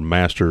 this is our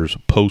Masters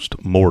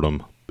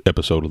post-mortem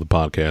episode of the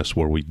podcast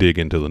where we dig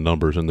into the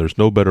numbers, and there's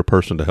no better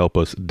person to help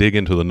us dig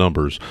into the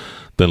numbers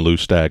than Lou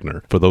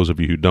Stagner. For those of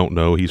you who don't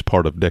know, he's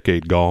part of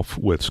Decade Golf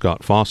with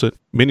Scott Fawcett.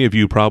 Many of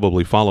you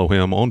probably follow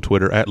him on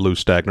Twitter at Lou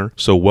Stagner,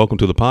 so welcome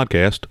to the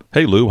podcast.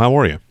 Hey, Lou, how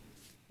are you?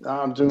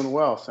 I'm doing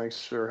well.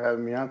 Thanks for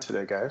having me on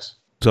today, guys.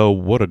 So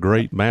what a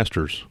great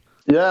Masters.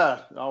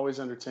 Yeah,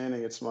 always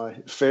entertaining. It's my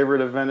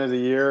favorite event of the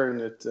year,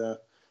 and it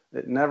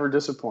never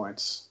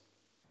disappoints.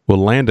 Well,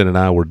 Landon and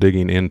I were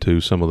digging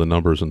into some of the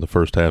numbers in the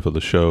first half of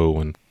the show.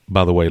 And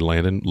by the way,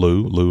 Landon,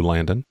 Lou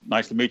Landon.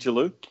 Nice to meet you,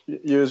 Lou.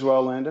 You as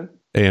well, Landon.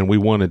 And we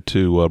wanted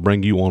to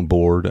bring you on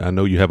board. I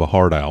know you have a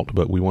heart out,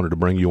 but we wanted to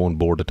bring you on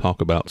board to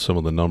talk about some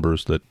of the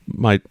numbers that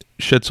might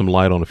shed some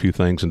light on a few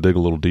things and dig a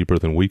little deeper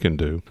than we can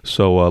do.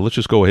 So let's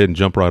just go ahead and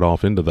jump right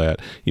off into that.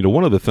 You know,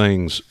 one of the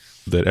things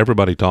that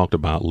everybody talked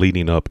about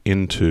leading up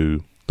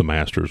into the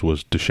Masters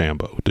was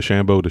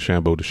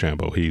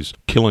DeChambeau. He's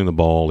killing the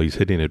ball. He's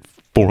hitting it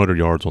 400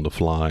 yards on the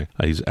fly.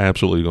 He's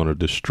absolutely going to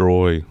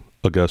destroy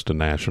Augusta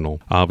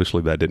National.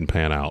 Obviously, that didn't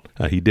pan out.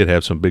 He did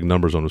have some big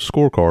numbers on his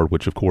scorecard,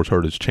 which of course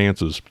hurt his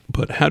chances.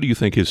 But how do you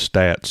think his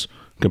stats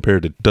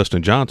compared to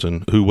Dustin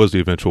Johnson, who was the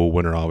eventual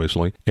winner,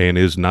 obviously, and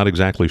is not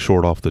exactly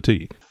short off the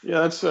tee?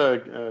 Yeah, that's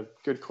a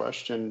good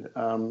question.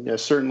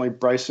 Certainly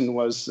Bryson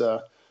was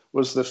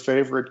the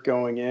favorite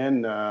going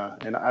in,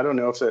 and I don't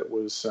know if it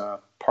was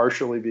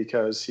partially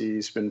because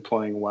he's been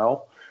playing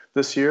well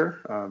this year,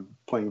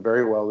 playing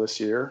very well this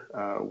year,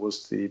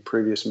 was the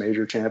previous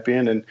major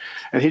champion, and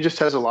he just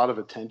has a lot of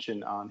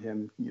attention on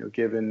him, you know,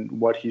 given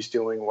what he's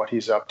doing, what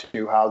he's up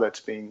to, how that's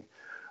being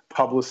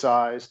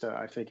publicized.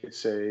 I think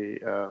it's a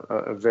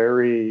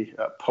very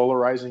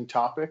polarizing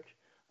topic,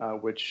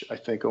 which I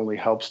think only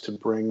helps to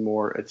bring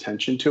more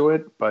attention to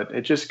it, but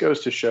it just goes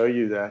to show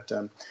you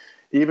that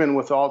even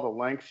with all the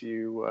length,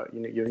 you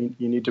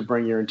need to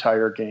bring your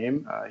entire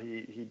game.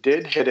 He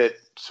did hit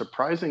it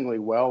surprisingly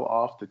well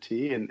off the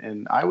tee,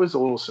 and I was a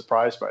little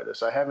surprised by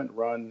this. I haven't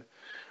run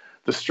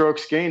the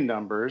strokes gained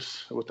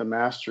numbers with the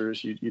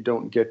Masters. You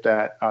don't get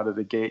that out of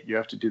the gate. You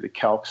have to do the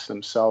calcs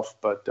themselves.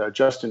 But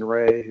Justin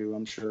Ray, who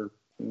I'm sure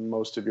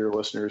most of your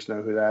listeners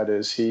know who that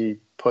is, he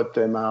put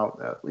them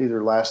out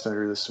either last night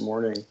or this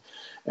morning.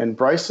 And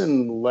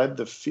Bryson led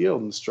the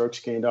field in strokes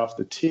gained off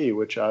the tee,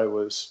 which I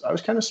was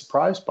kind of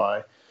surprised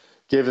by,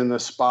 given the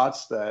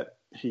spots that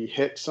he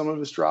hit some of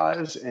his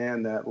drives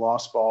and that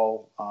lost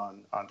ball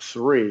on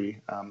three.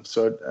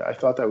 So I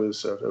thought that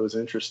was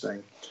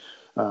interesting.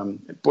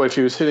 Boy, if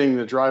he was hitting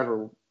the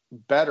driver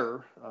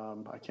better,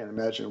 I can't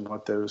imagine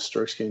what those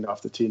strokes gained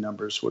off the tee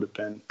numbers would have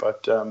been.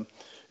 But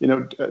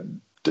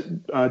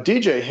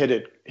DJ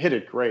hit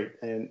it great,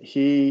 and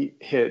he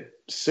hit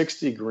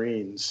 60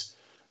 greens,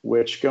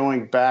 which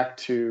going back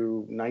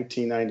to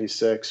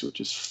 1996,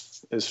 which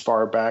is as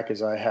far back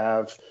as I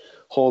have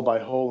hole by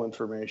hole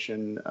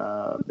information.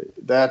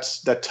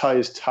 That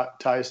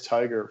ties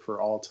Tiger for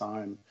all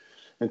time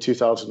in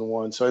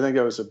 2001. So I think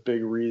that was a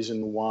big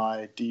reason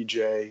why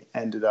DJ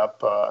ended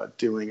up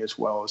doing as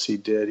well as he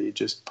did. He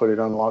just put it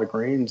on a lot of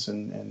greens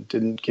and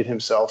didn't get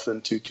himself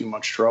into too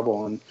much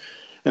trouble.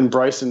 And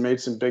Bryson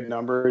made some big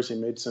numbers. He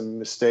made some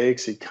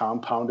mistakes. He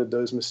compounded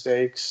those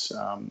mistakes.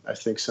 I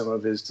think some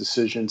of his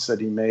decisions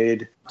that he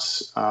made,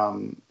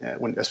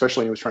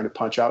 especially when he was trying to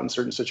punch out in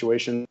certain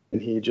situations,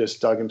 and he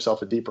just dug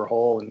himself a deeper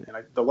hole. And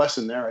the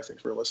lesson there, I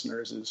think, for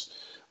listeners is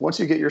once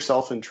you get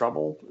yourself in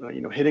trouble,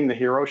 hitting the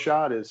hero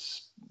shot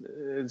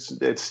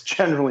it's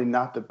generally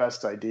not the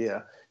best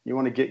idea. You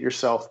want to get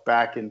yourself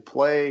back in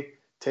play,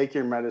 take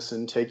your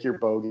medicine, take your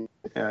bogey.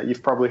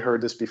 You've probably heard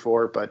this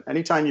before, but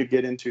anytime you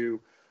get into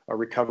a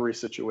recovery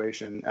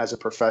situation as a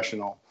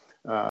professional,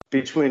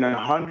 between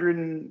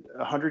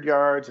 100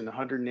 yards and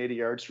 180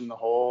 yards from the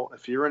hole,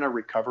 if you're in a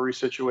recovery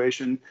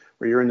situation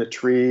where you're in the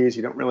trees,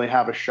 you don't really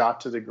have a shot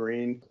to the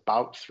green,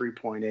 about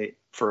 3.8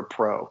 for a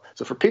pro.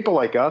 So for people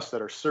like us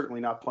that are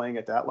certainly not playing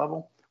at that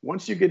level,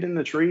 once you get in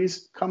the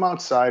trees, come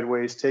out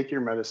sideways, take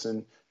your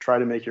medicine, try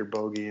to make your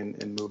bogey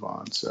and move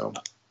on. So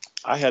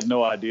I had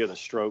no idea the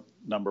stroke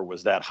number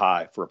was that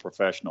high for a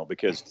professional,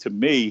 because to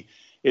me,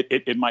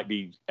 it might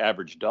be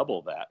average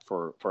double that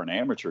for an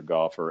amateur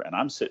golfer. And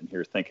I'm sitting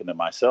here thinking to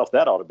myself,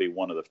 that ought to be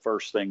one of the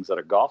first things that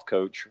a golf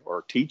coach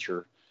or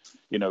teacher,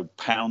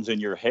 pounds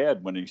in your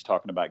head when he's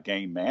talking about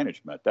game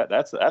management.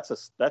 That's a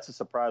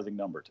surprising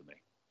number to me.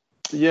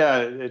 Yeah,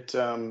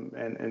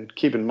 and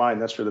keep in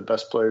mind that's for the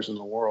best players in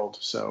the world.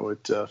 So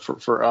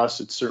for us,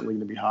 it's certainly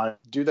going to be high.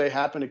 Do they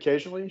happen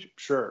occasionally?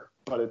 Sure,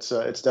 but it's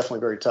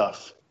definitely very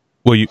tough.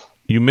 Well,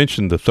 you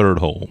mentioned the third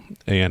hole,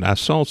 and I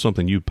saw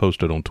something you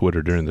posted on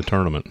Twitter during the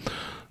tournament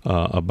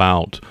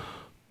about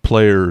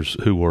players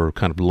who were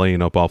kind of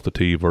laying up off the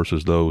tee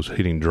versus those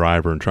hitting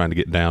driver and trying to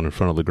get down in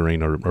front of the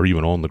green or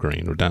even on the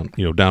green or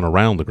down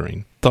around the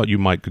green. Thought you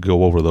might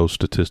go over those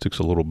statistics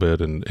a little bit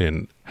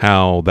and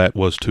how that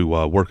was to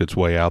work its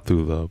way out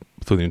through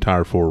the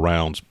entire 4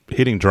 rounds,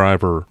 hitting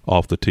driver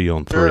off the tee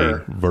on 3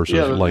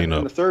 versus laying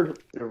up. The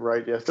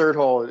third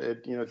hole,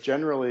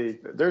 generally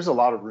there's a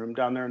lot of room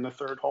down there in the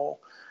third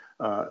hole.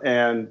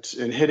 And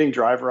in hitting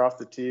driver off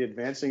the tee,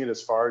 advancing it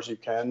as far as you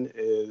can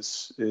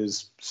is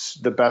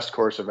the best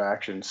course of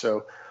action.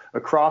 So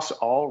across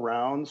all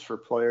rounds for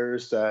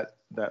players that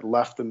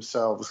left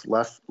themselves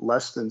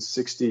less than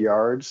 60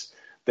 yards,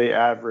 they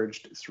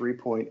averaged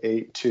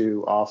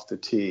 3.82 off the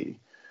tee.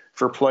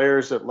 For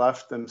players that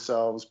left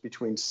themselves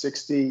between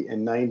 60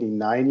 and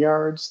 99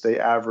 yards, they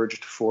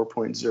averaged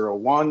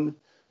 4.01.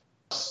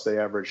 They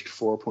averaged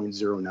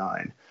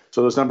 4.09.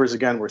 So those numbers,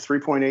 again, were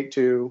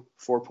 3.82,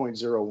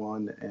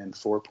 4.01, and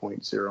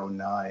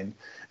 4.09.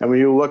 And when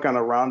you look on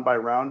a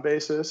round-by-round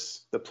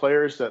basis, the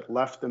players that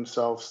left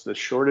themselves the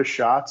shortest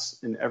shots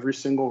in every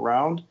single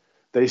round,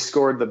 they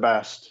scored the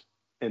best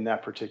in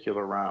that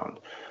particular round.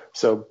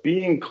 So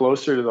being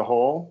closer to the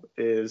hole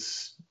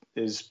is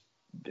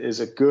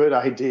a good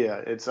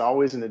idea. It's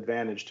always an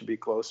advantage to be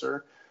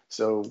closer.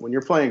 So when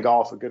you're playing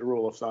golf, a good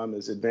rule of thumb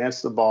is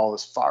advance the ball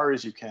as far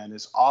as you can,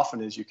 as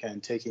often as you can,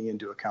 taking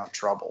into account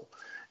trouble.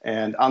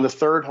 And on the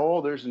third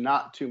hole, there's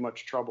not too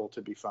much trouble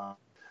to be found.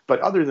 But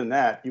other than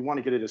that, you want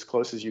to get it as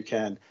close as you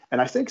can. And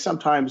I think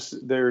sometimes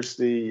there's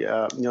the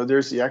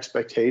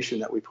expectation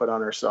that we put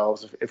on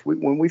ourselves.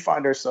 When we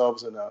find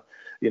ourselves in a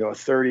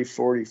 30,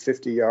 40,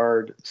 50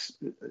 yard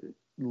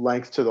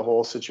length to the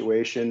hole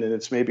situation, and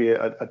it's maybe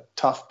a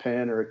tough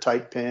pin or a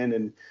tight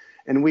pin,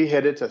 and we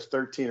hit it to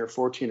 13 or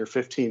 14 or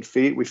 15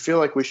 feet, we feel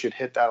like we should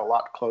hit that a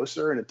lot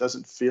closer, and it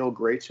doesn't feel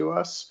great to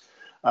us.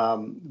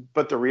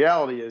 But the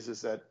reality is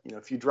that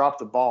if you drop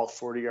the ball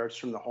 40 yards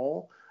from the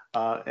hole,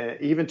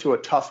 even to a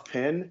tough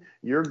pin,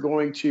 you're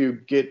going to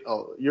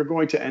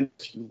end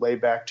lay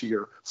back to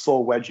your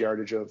full wedge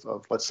yardage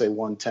of let's say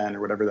 110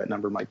 or whatever that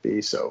number might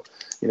be. So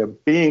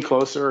being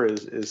closer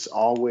is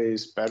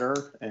always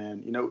better.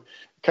 And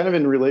kind of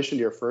in relation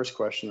to your first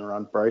question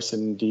around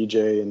Bryson,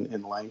 DJ,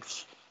 and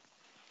length.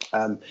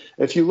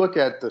 If you look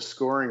at the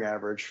scoring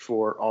average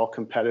for all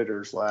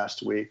competitors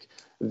last week,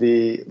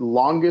 the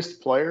longest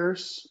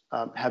players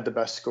had the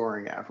best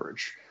scoring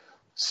average.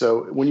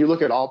 So when you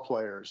look at all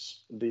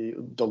players, the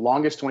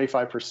longest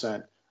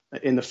 25%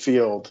 in the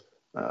field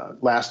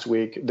last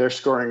week, their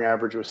scoring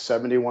average was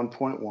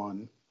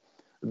 71.1.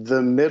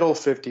 The middle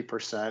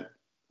 50%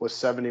 was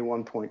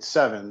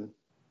 71.7.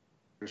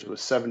 It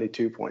was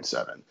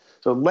 72.7.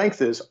 So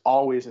length is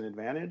always an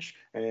advantage.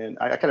 And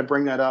I kind of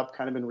bring that up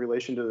kind of in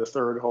relation to the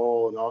third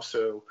hole, and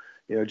also,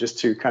 just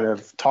to kind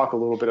of talk a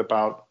little bit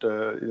about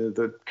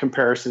the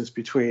comparisons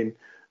between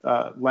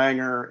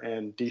Langer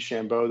and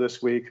DeChambeau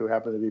this week, who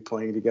happened to be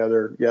playing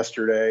together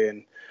yesterday.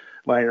 And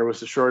Langer was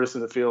the shortest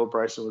in the field.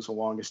 Bryson was the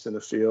longest in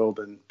the field,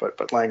 but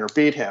Langer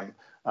beat him.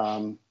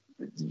 That's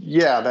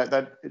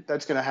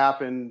going to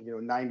happen,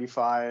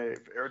 95,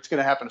 or it's going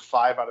to happen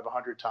 5 out of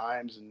 100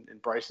 times,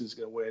 and Bryson's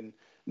going to win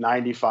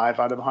 95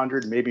 out of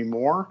 100, maybe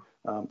more.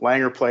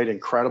 Langer played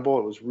incredible.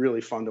 It was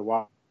really fun to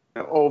watch.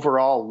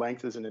 overall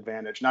length is an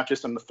advantage, not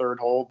just on the third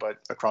hole, but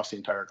across the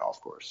entire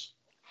golf course.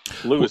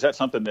 Lou, is that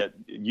something that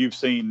you've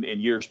seen in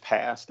years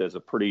past as a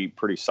pretty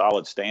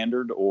solid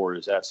standard, or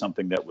is that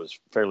something that was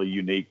fairly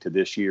unique to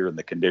this year and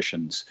the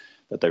conditions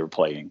that they were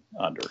playing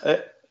under?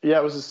 Yeah,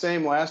 it was the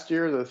same last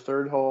year. The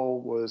third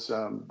hole was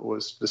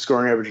the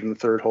scoring average in the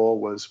third hole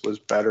was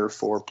better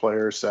for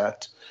players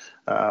that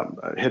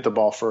hit the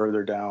ball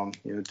further down.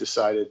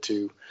 Decided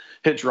to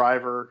hit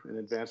driver and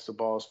advance the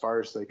ball as far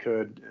as they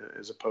could,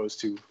 as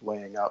opposed to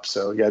laying up.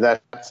 So yeah,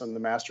 that's on the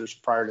Masters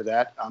prior to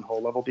that on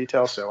hole level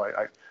detail. So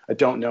I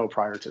don't know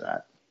prior to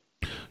that.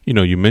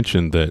 You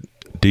mentioned that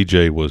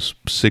DJ was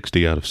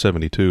 60 out of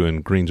 72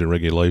 in greens and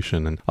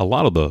regulation, and a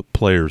lot of the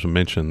players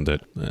mentioned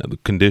that the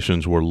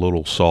conditions were a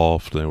little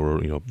soft. They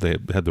were, they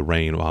had the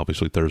rain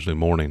obviously Thursday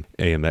morning,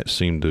 and that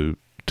seemed to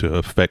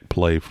affect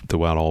play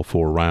throughout all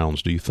 4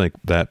 rounds. Do you think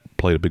that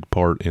played a big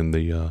part in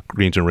the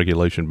greens and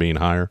regulation being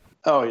higher?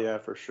 Oh yeah,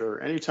 for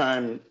sure.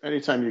 Anytime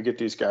you get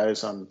these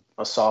guys on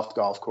a soft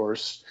golf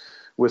course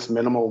with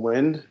minimal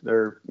wind,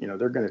 they're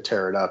going to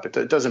tear it up.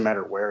 It doesn't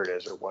matter where it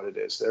is or what it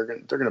is. They're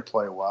going to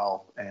play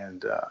well.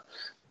 And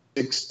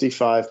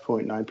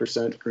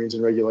 65.9% greens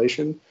in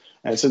regulation,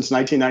 and since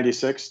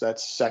 1996,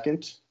 that's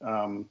second.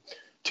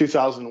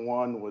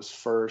 2001 was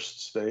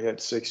first. They had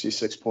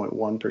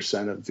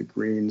 66.1% of the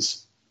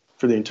greens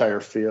for the entire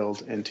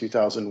field in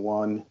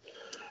 2001.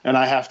 And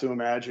I have to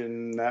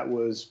imagine that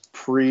was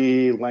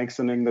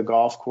pre-lengthening the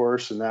golf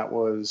course, and that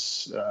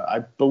was, I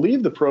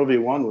believe the Pro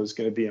V1 was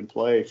going to be in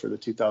play for the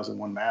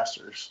 2001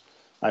 Masters.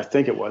 I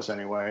think it was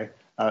anyway.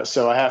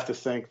 So I have to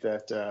think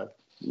that,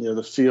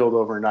 the field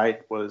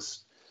overnight was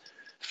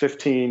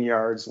 15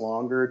 yards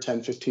longer,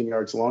 10, 15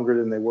 yards longer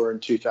than they were in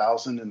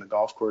 2000, and the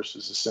golf course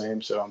is the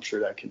same, so I'm sure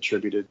that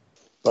contributed.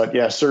 But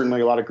yeah, certainly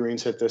a lot of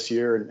greens hit this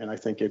year, and I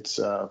think it's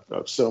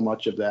so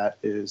much of that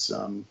is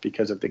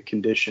because of the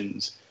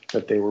conditions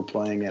that they were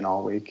playing in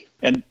all week.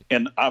 And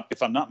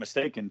if I'm not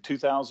mistaken,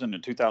 2000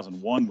 and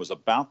 2001 was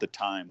about the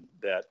time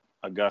that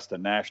Augusta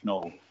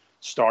National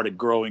started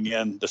growing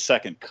in the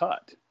second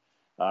cut.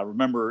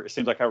 It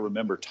seems like I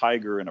remember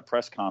Tiger in a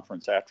press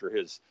conference after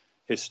his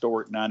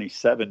historic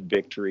 97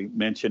 victory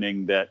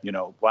mentioning that,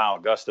 wow,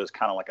 Augusta is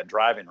kind of like a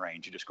driving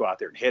range. You just go out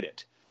there and hit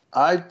it.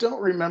 I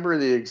don't remember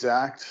the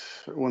exact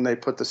when they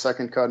put the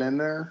second cut in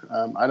there.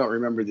 I don't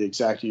remember the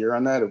exact year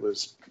on that. It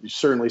was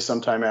certainly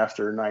sometime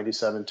after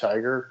 97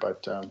 Tiger,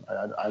 but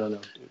I don't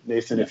know.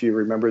 Nathan, if you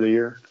remember the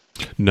year?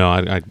 No,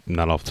 I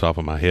not off the top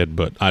of my head,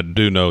 but I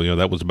do know,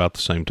 that was about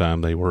the same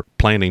time they were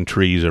planting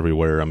trees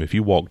everywhere. I mean, if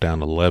you walk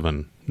down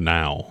 11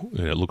 now,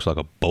 it looks like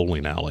a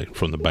bowling alley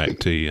from the back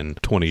tee,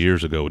 and 20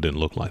 years ago it didn't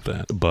look like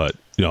that. But,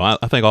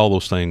 I think all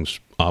those things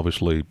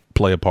obviously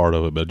play a part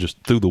of it, but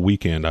just through the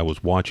weekend I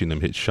was watching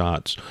them hit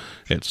shots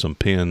at some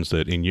pins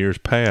that in years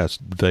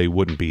past they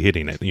wouldn't be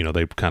hitting it.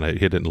 They kind of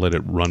hit it and let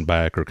it run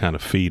back or kind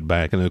of feed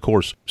back. And of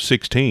course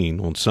 16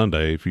 on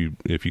Sunday, if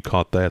you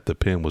caught that, the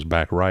pin was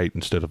back right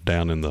instead of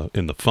down in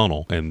the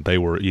funnel, and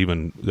there were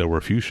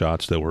a few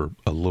shots that were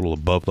a little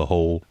above the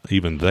hole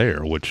even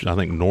there, which I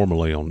think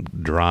normally on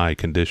dry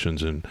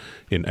conditions in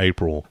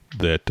April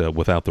that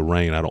without the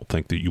rain, I don't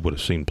think that you would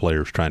have seen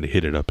players trying to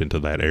hit it up into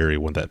that area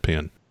with that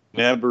pin.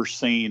 Never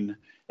seen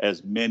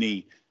as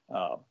many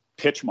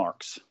pitch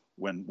marks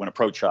when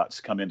approach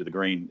shots come into the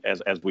green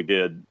as we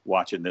did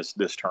watching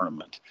this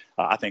tournament.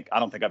 I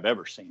don't think I've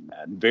ever seen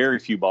that. And very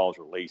few balls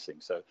releasing.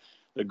 So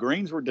the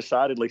greens were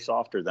decidedly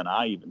softer than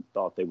I even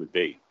thought they would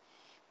be.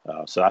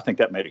 So I think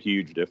that made a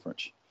huge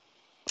difference.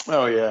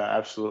 Oh yeah,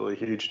 absolutely,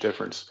 huge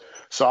difference.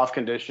 Soft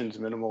conditions,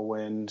 minimal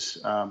wind.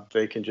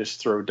 They can just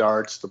throw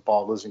darts. The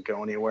ball doesn't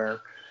go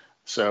anywhere.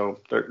 So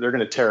they're going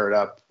to tear it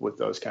up with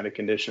those kind of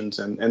conditions,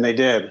 and they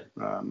did.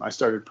 I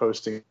started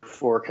posting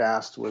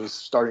forecast was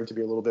starting to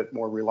be a little bit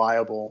more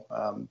reliable,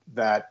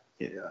 that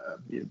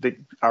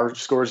our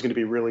score is going to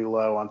be really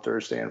low on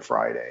Thursday and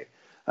Friday.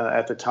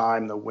 At the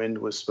time, the wind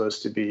was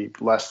supposed to be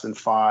less than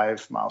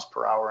 5 miles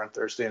per hour on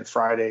Thursday and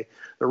Friday.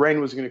 The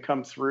rain was going to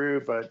come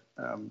through, but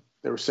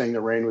they were saying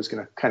the rain was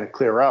going to kind of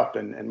clear up,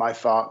 and my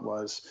thought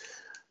was,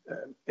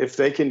 if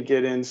they can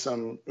get in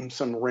some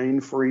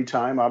rain-free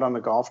time out on the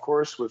golf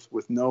course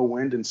with no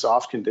wind and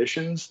soft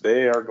conditions,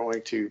 they are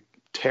going to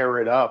tear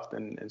it up,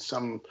 and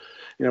some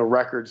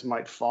records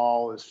might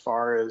fall as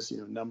far as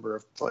number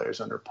of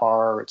players under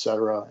par, et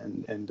cetera,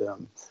 and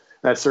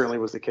that certainly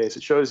was the case.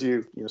 It shows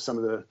you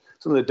some of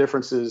the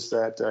differences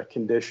that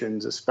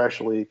conditions,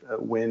 especially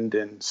wind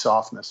and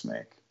softness,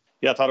 make.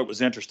 Yeah, I thought it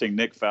was interesting.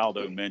 Nick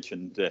Faldo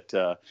mentioned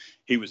that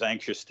he was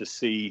anxious to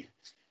see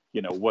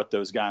what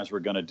those guys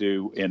were going to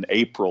do in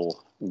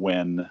April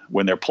when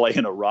they're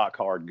playing a rock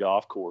hard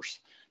golf course.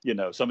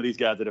 Some of these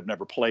guys that have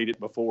never played it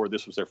before,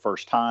 this was their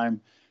first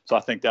time. So I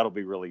think that'll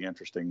be really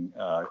interesting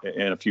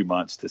in a few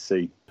months to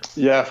see.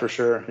 Yeah, for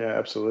sure. Yeah,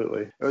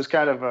 absolutely. It was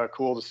kind of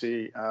cool to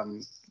see,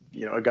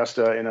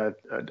 Augusta in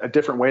a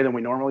different way than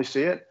we normally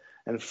see it.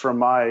 And from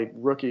my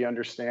rookie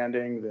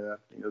understanding, the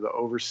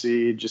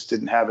overseed just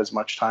didn't have as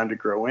much time to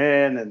grow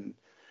in,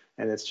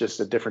 it's just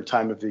a different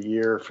time of the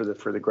year for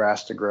the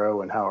grass to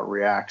grow and how it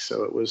reacts.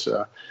 So it was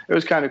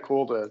kind of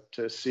cool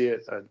to see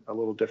it a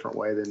little different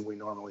way than we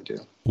normally do.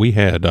 We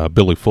had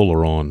Billy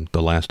Fuller on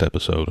the last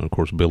episode, and of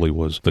course Billy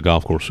was the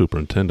golf course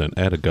superintendent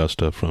at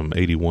Augusta from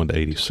 81 to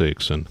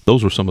 86, and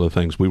those were some of the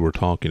things we were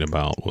talking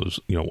about. Was,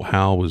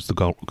 how is the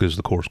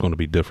course going to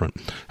be different?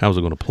 How is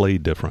it going to play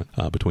different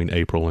between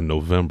April and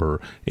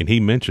November? And he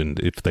mentioned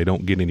if they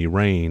don't get any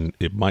rain,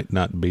 it might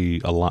not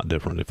be a lot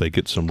different. If they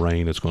get some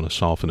rain, it's going to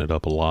soften it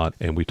up a lot.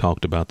 And we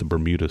talked about the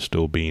Bermuda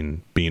still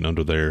being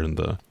under there, and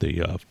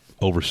the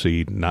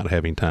overseed not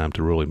having time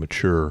to really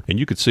mature, and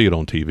you could see it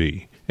on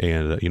TV.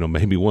 And,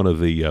 maybe one of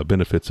the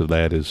benefits of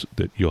that is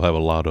that you'll have a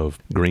lot of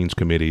greens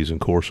committees and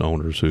course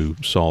owners who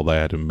saw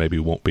that and maybe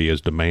won't be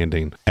as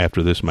demanding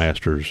after this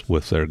Masters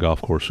with their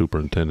golf course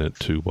superintendent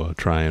to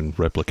try and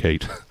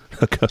replicate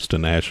Augusta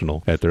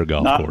National at their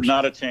golf course.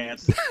 Not a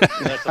chance.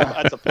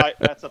 That's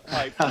a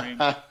pipe dream.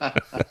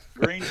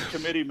 Greens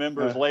committee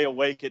members lay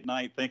awake at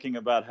night thinking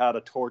about how to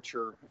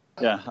torture.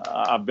 Yeah,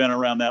 I've been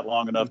around that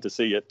long enough to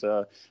see it.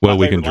 Well,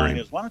 we can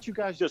dream. Why don't you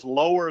guys just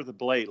lower the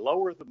blade,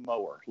 lower the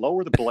mower,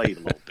 lower the blade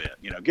a little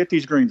bit? Get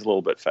these greens a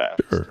little bit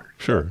faster.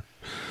 Sure.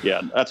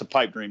 Yeah, that's a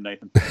pipe dream,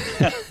 Nathan.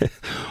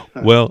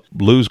 Well,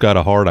 Lou's got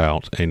a heart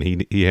out, and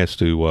he has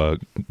to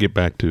get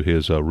back to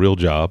his real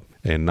job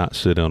and not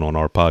sit in on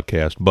our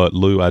podcast. But,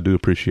 Lou, I do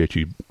appreciate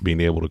you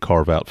being able to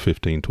carve out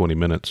 15, 20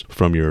 minutes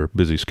from your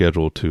busy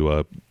schedule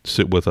to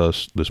sit with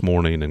us this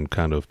morning and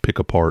kind of pick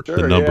apart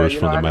the numbers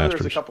from the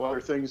Masters. There's a couple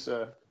other things.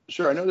 I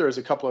know there was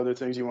a couple other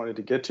things you wanted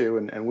to get to,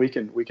 and we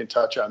can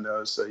touch on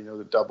those.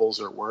 The doubles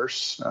are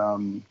worse.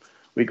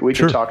 We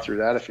can talk through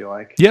that if you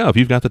like. Yeah, if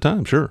you've got the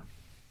time, sure.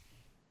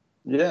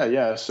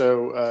 Yeah.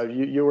 So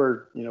you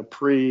were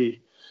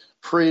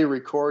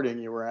pre-recording,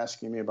 you were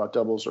asking me about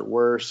doubles or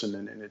worse,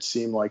 and it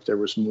seemed like there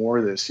was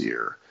more this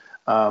year.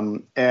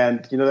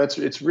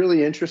 It's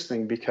really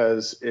interesting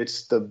because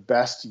it's the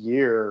best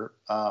year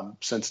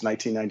since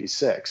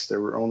 1996.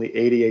 There were only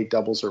 88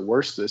 doubles or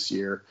worse this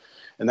year,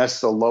 and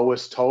that's the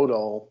lowest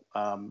total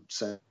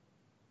since.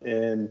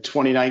 In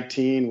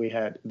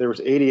 2019, there was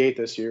 88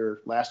 this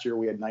year. Last year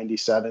we had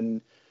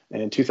 97.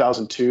 And in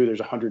 2002, there's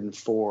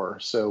 104.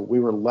 So we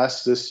were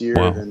less this year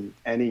than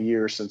any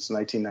year since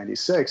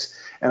 1996.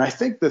 And I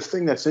think the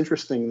thing that's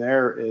interesting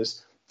there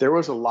is there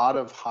was a lot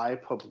of high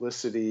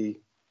publicity,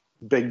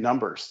 big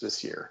numbers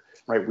this year,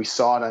 right? We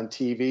saw it on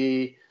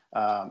TV.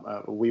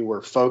 We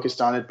were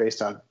focused on it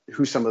based on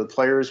who some of the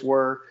players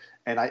were.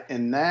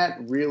 And that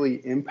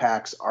really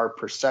impacts our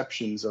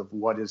perceptions of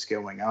what is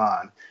going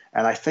on.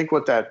 And I think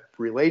what that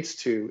relates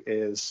to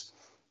is,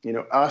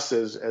 us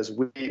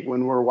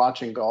when we're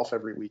watching golf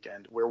every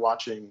weekend, we're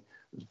watching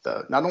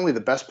not only the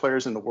best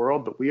players in the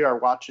world, but we are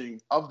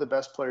watching of the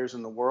best players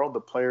in the world, the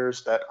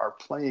players that are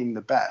playing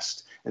the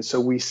best. And so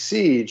we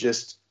see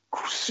just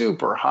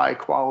super high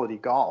quality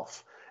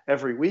golf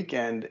every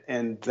weekend.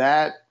 And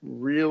that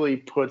really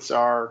puts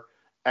our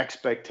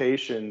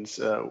expectations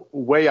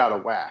way out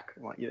of whack.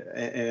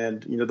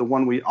 And the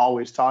one we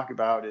always talk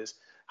about is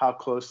how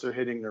close they're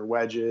hitting their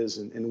wedges.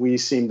 And we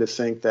seem to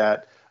think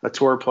that a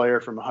tour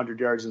player from 100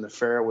 yards in the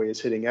fairway is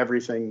hitting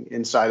everything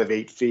inside of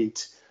 8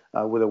 feet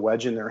with a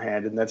wedge in their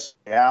hand, and that's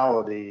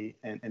reality.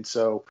 And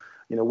so,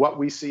 what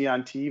we see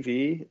on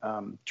TV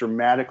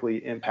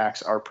dramatically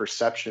impacts our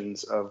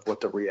perceptions of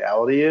what the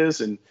reality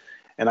is. And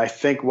I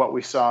think what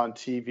we saw on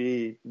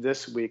TV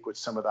this week with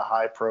some of the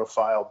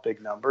high-profile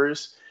big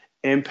numbers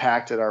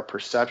impacted our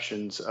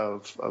perceptions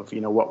of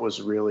what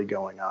was really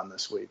going on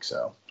this week.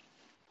 So,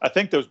 I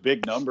think those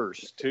big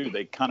numbers too,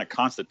 they kind of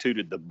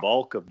constituted the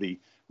bulk of the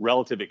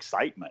relative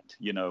excitement,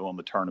 on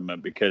the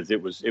tournament, because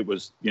it was,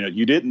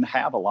 you didn't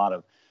have a lot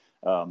of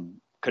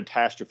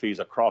catastrophes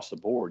across the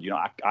board.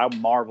 I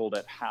marveled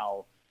at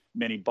how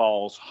many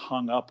balls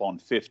hung up on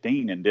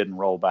 15 and didn't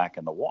roll back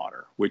in the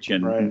water,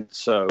 on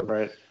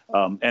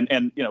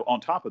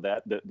top of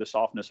that, the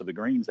softness of the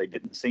greens, they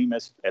didn't seem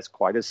as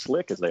quite as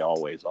slick as they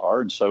always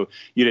are. And so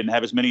you didn't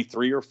have as many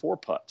 3 or 4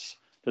 putts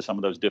to some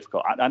of those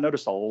difficult. I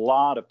noticed a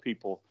lot of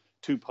people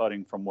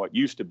 2-putting from what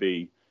used to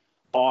be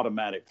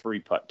automatic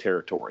 3-putt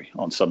territory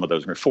on some of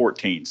those,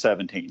 14,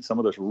 17, some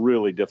of those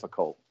really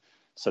difficult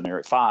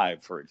scenario,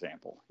 5, for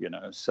example,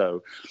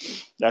 so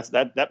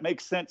that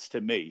makes sense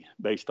to me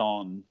based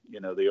on,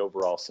 the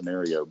overall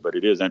scenario, but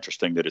it is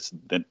interesting that it's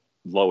the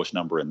lowest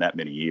number in that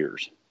many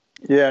years.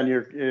 Yeah. And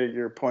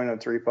your point on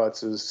 3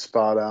 putts is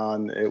spot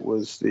on. It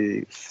was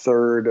the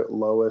 3rd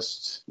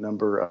lowest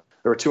number.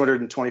 There were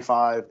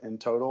 225 in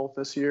total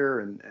this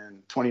year, and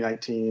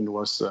 2019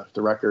 was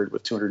the record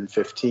with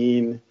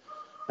 215.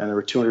 And there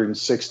were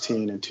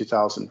 216 in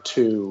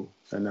 2002,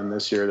 and then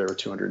this year there were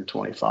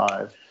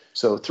 225.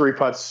 So 3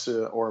 putts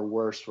or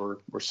worse were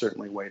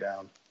certainly way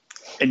down.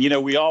 And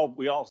we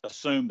all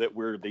assume that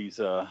we're these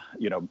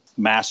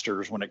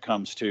masters when it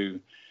comes to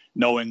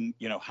knowing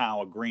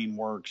how a green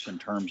works in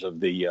terms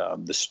of the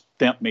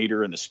stemp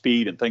meter and the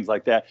speed and things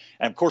like that.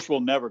 And of course,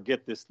 we'll never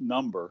get this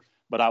number,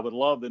 but I would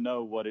love to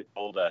know what it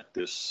told at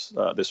this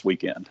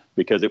weekend,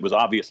 because it was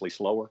obviously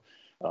slower.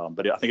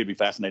 But I think it'd be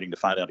fascinating to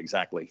find out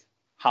exactly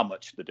how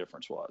much the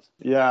difference was.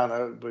 Yeah,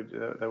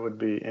 that would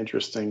be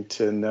interesting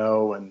to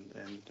know and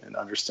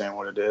understand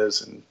what it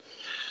is. And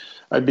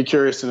I'd be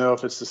curious to know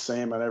if it's the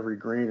same on every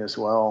green as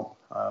well.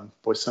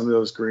 Boy, some of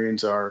those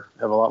greens have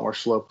a lot more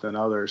slope than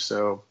others.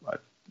 So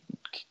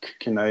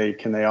can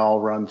they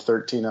all run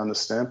 13 on the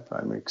stimp?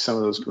 I mean, some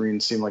of those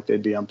greens seem like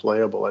they'd be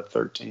unplayable at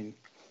 13.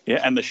 Yeah,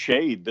 and the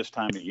shade this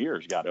time of year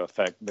has got to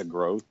affect the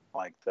growth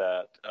like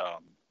that.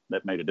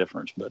 That made a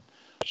difference, but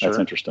that's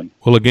interesting.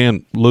 Well,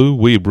 again, Lou,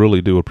 we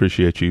really do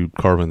appreciate you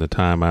carving the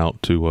time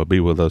out to be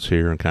with us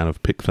here and kind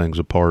of pick things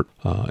apart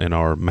in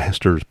our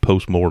Masters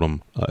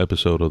Post-Mortem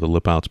episode of the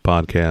Lip Outs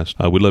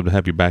podcast. We'd love to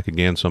have you back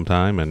again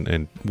sometime,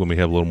 and when we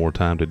have a little more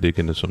time to dig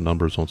into some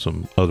numbers on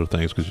some other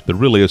things, because there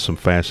really is some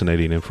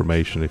fascinating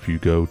information if you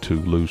go to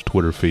Lou's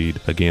Twitter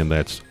feed. Again,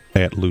 that's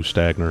at Lou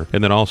Stagner,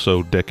 and then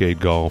also Decade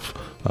Golf,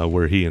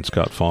 where he and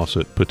Scott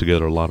Fawcett put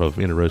together a lot of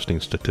interesting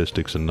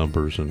statistics and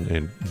numbers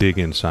and dig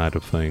inside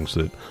of things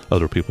that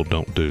other people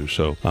don't do.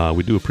 So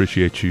we do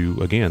appreciate you,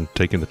 again,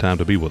 taking the time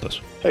to be with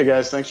us. Hey,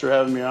 guys, thanks for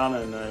having me on,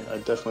 and I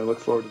definitely look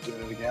forward to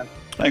doing it again.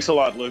 Thanks a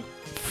lot, Lou.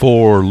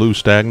 For Lou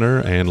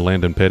Stagner and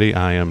Landon Petty,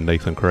 I am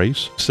Nathan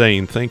Crace,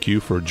 saying thank you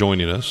for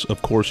joining us.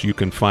 Of course, you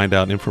can find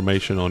out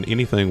information on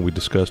anything we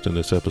discussed in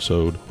this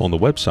episode on the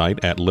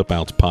website at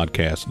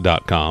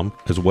lipoutspodcast.com,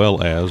 as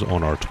well as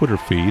on our Twitter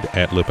feed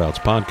at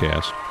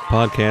lipoutspodcast.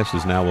 Podcast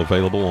is now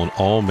available on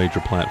all major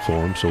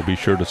platforms, so be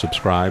sure to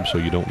subscribe so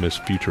you don't miss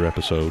future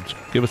episodes.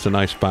 Give us a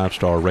nice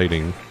 5-star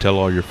rating. Tell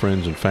all your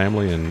friends and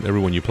family and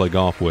everyone you play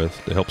golf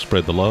with to help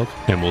spread the love.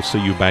 And we'll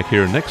see you back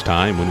here next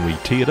time when we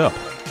tee it up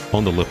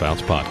on the Lip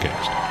Outs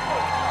podcast.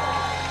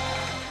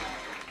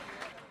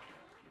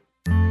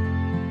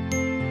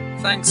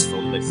 Thanks for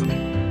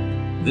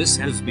listening. This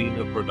has been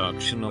a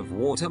production of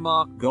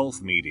Watermark Golf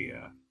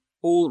Media.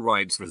 All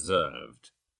rights reserved.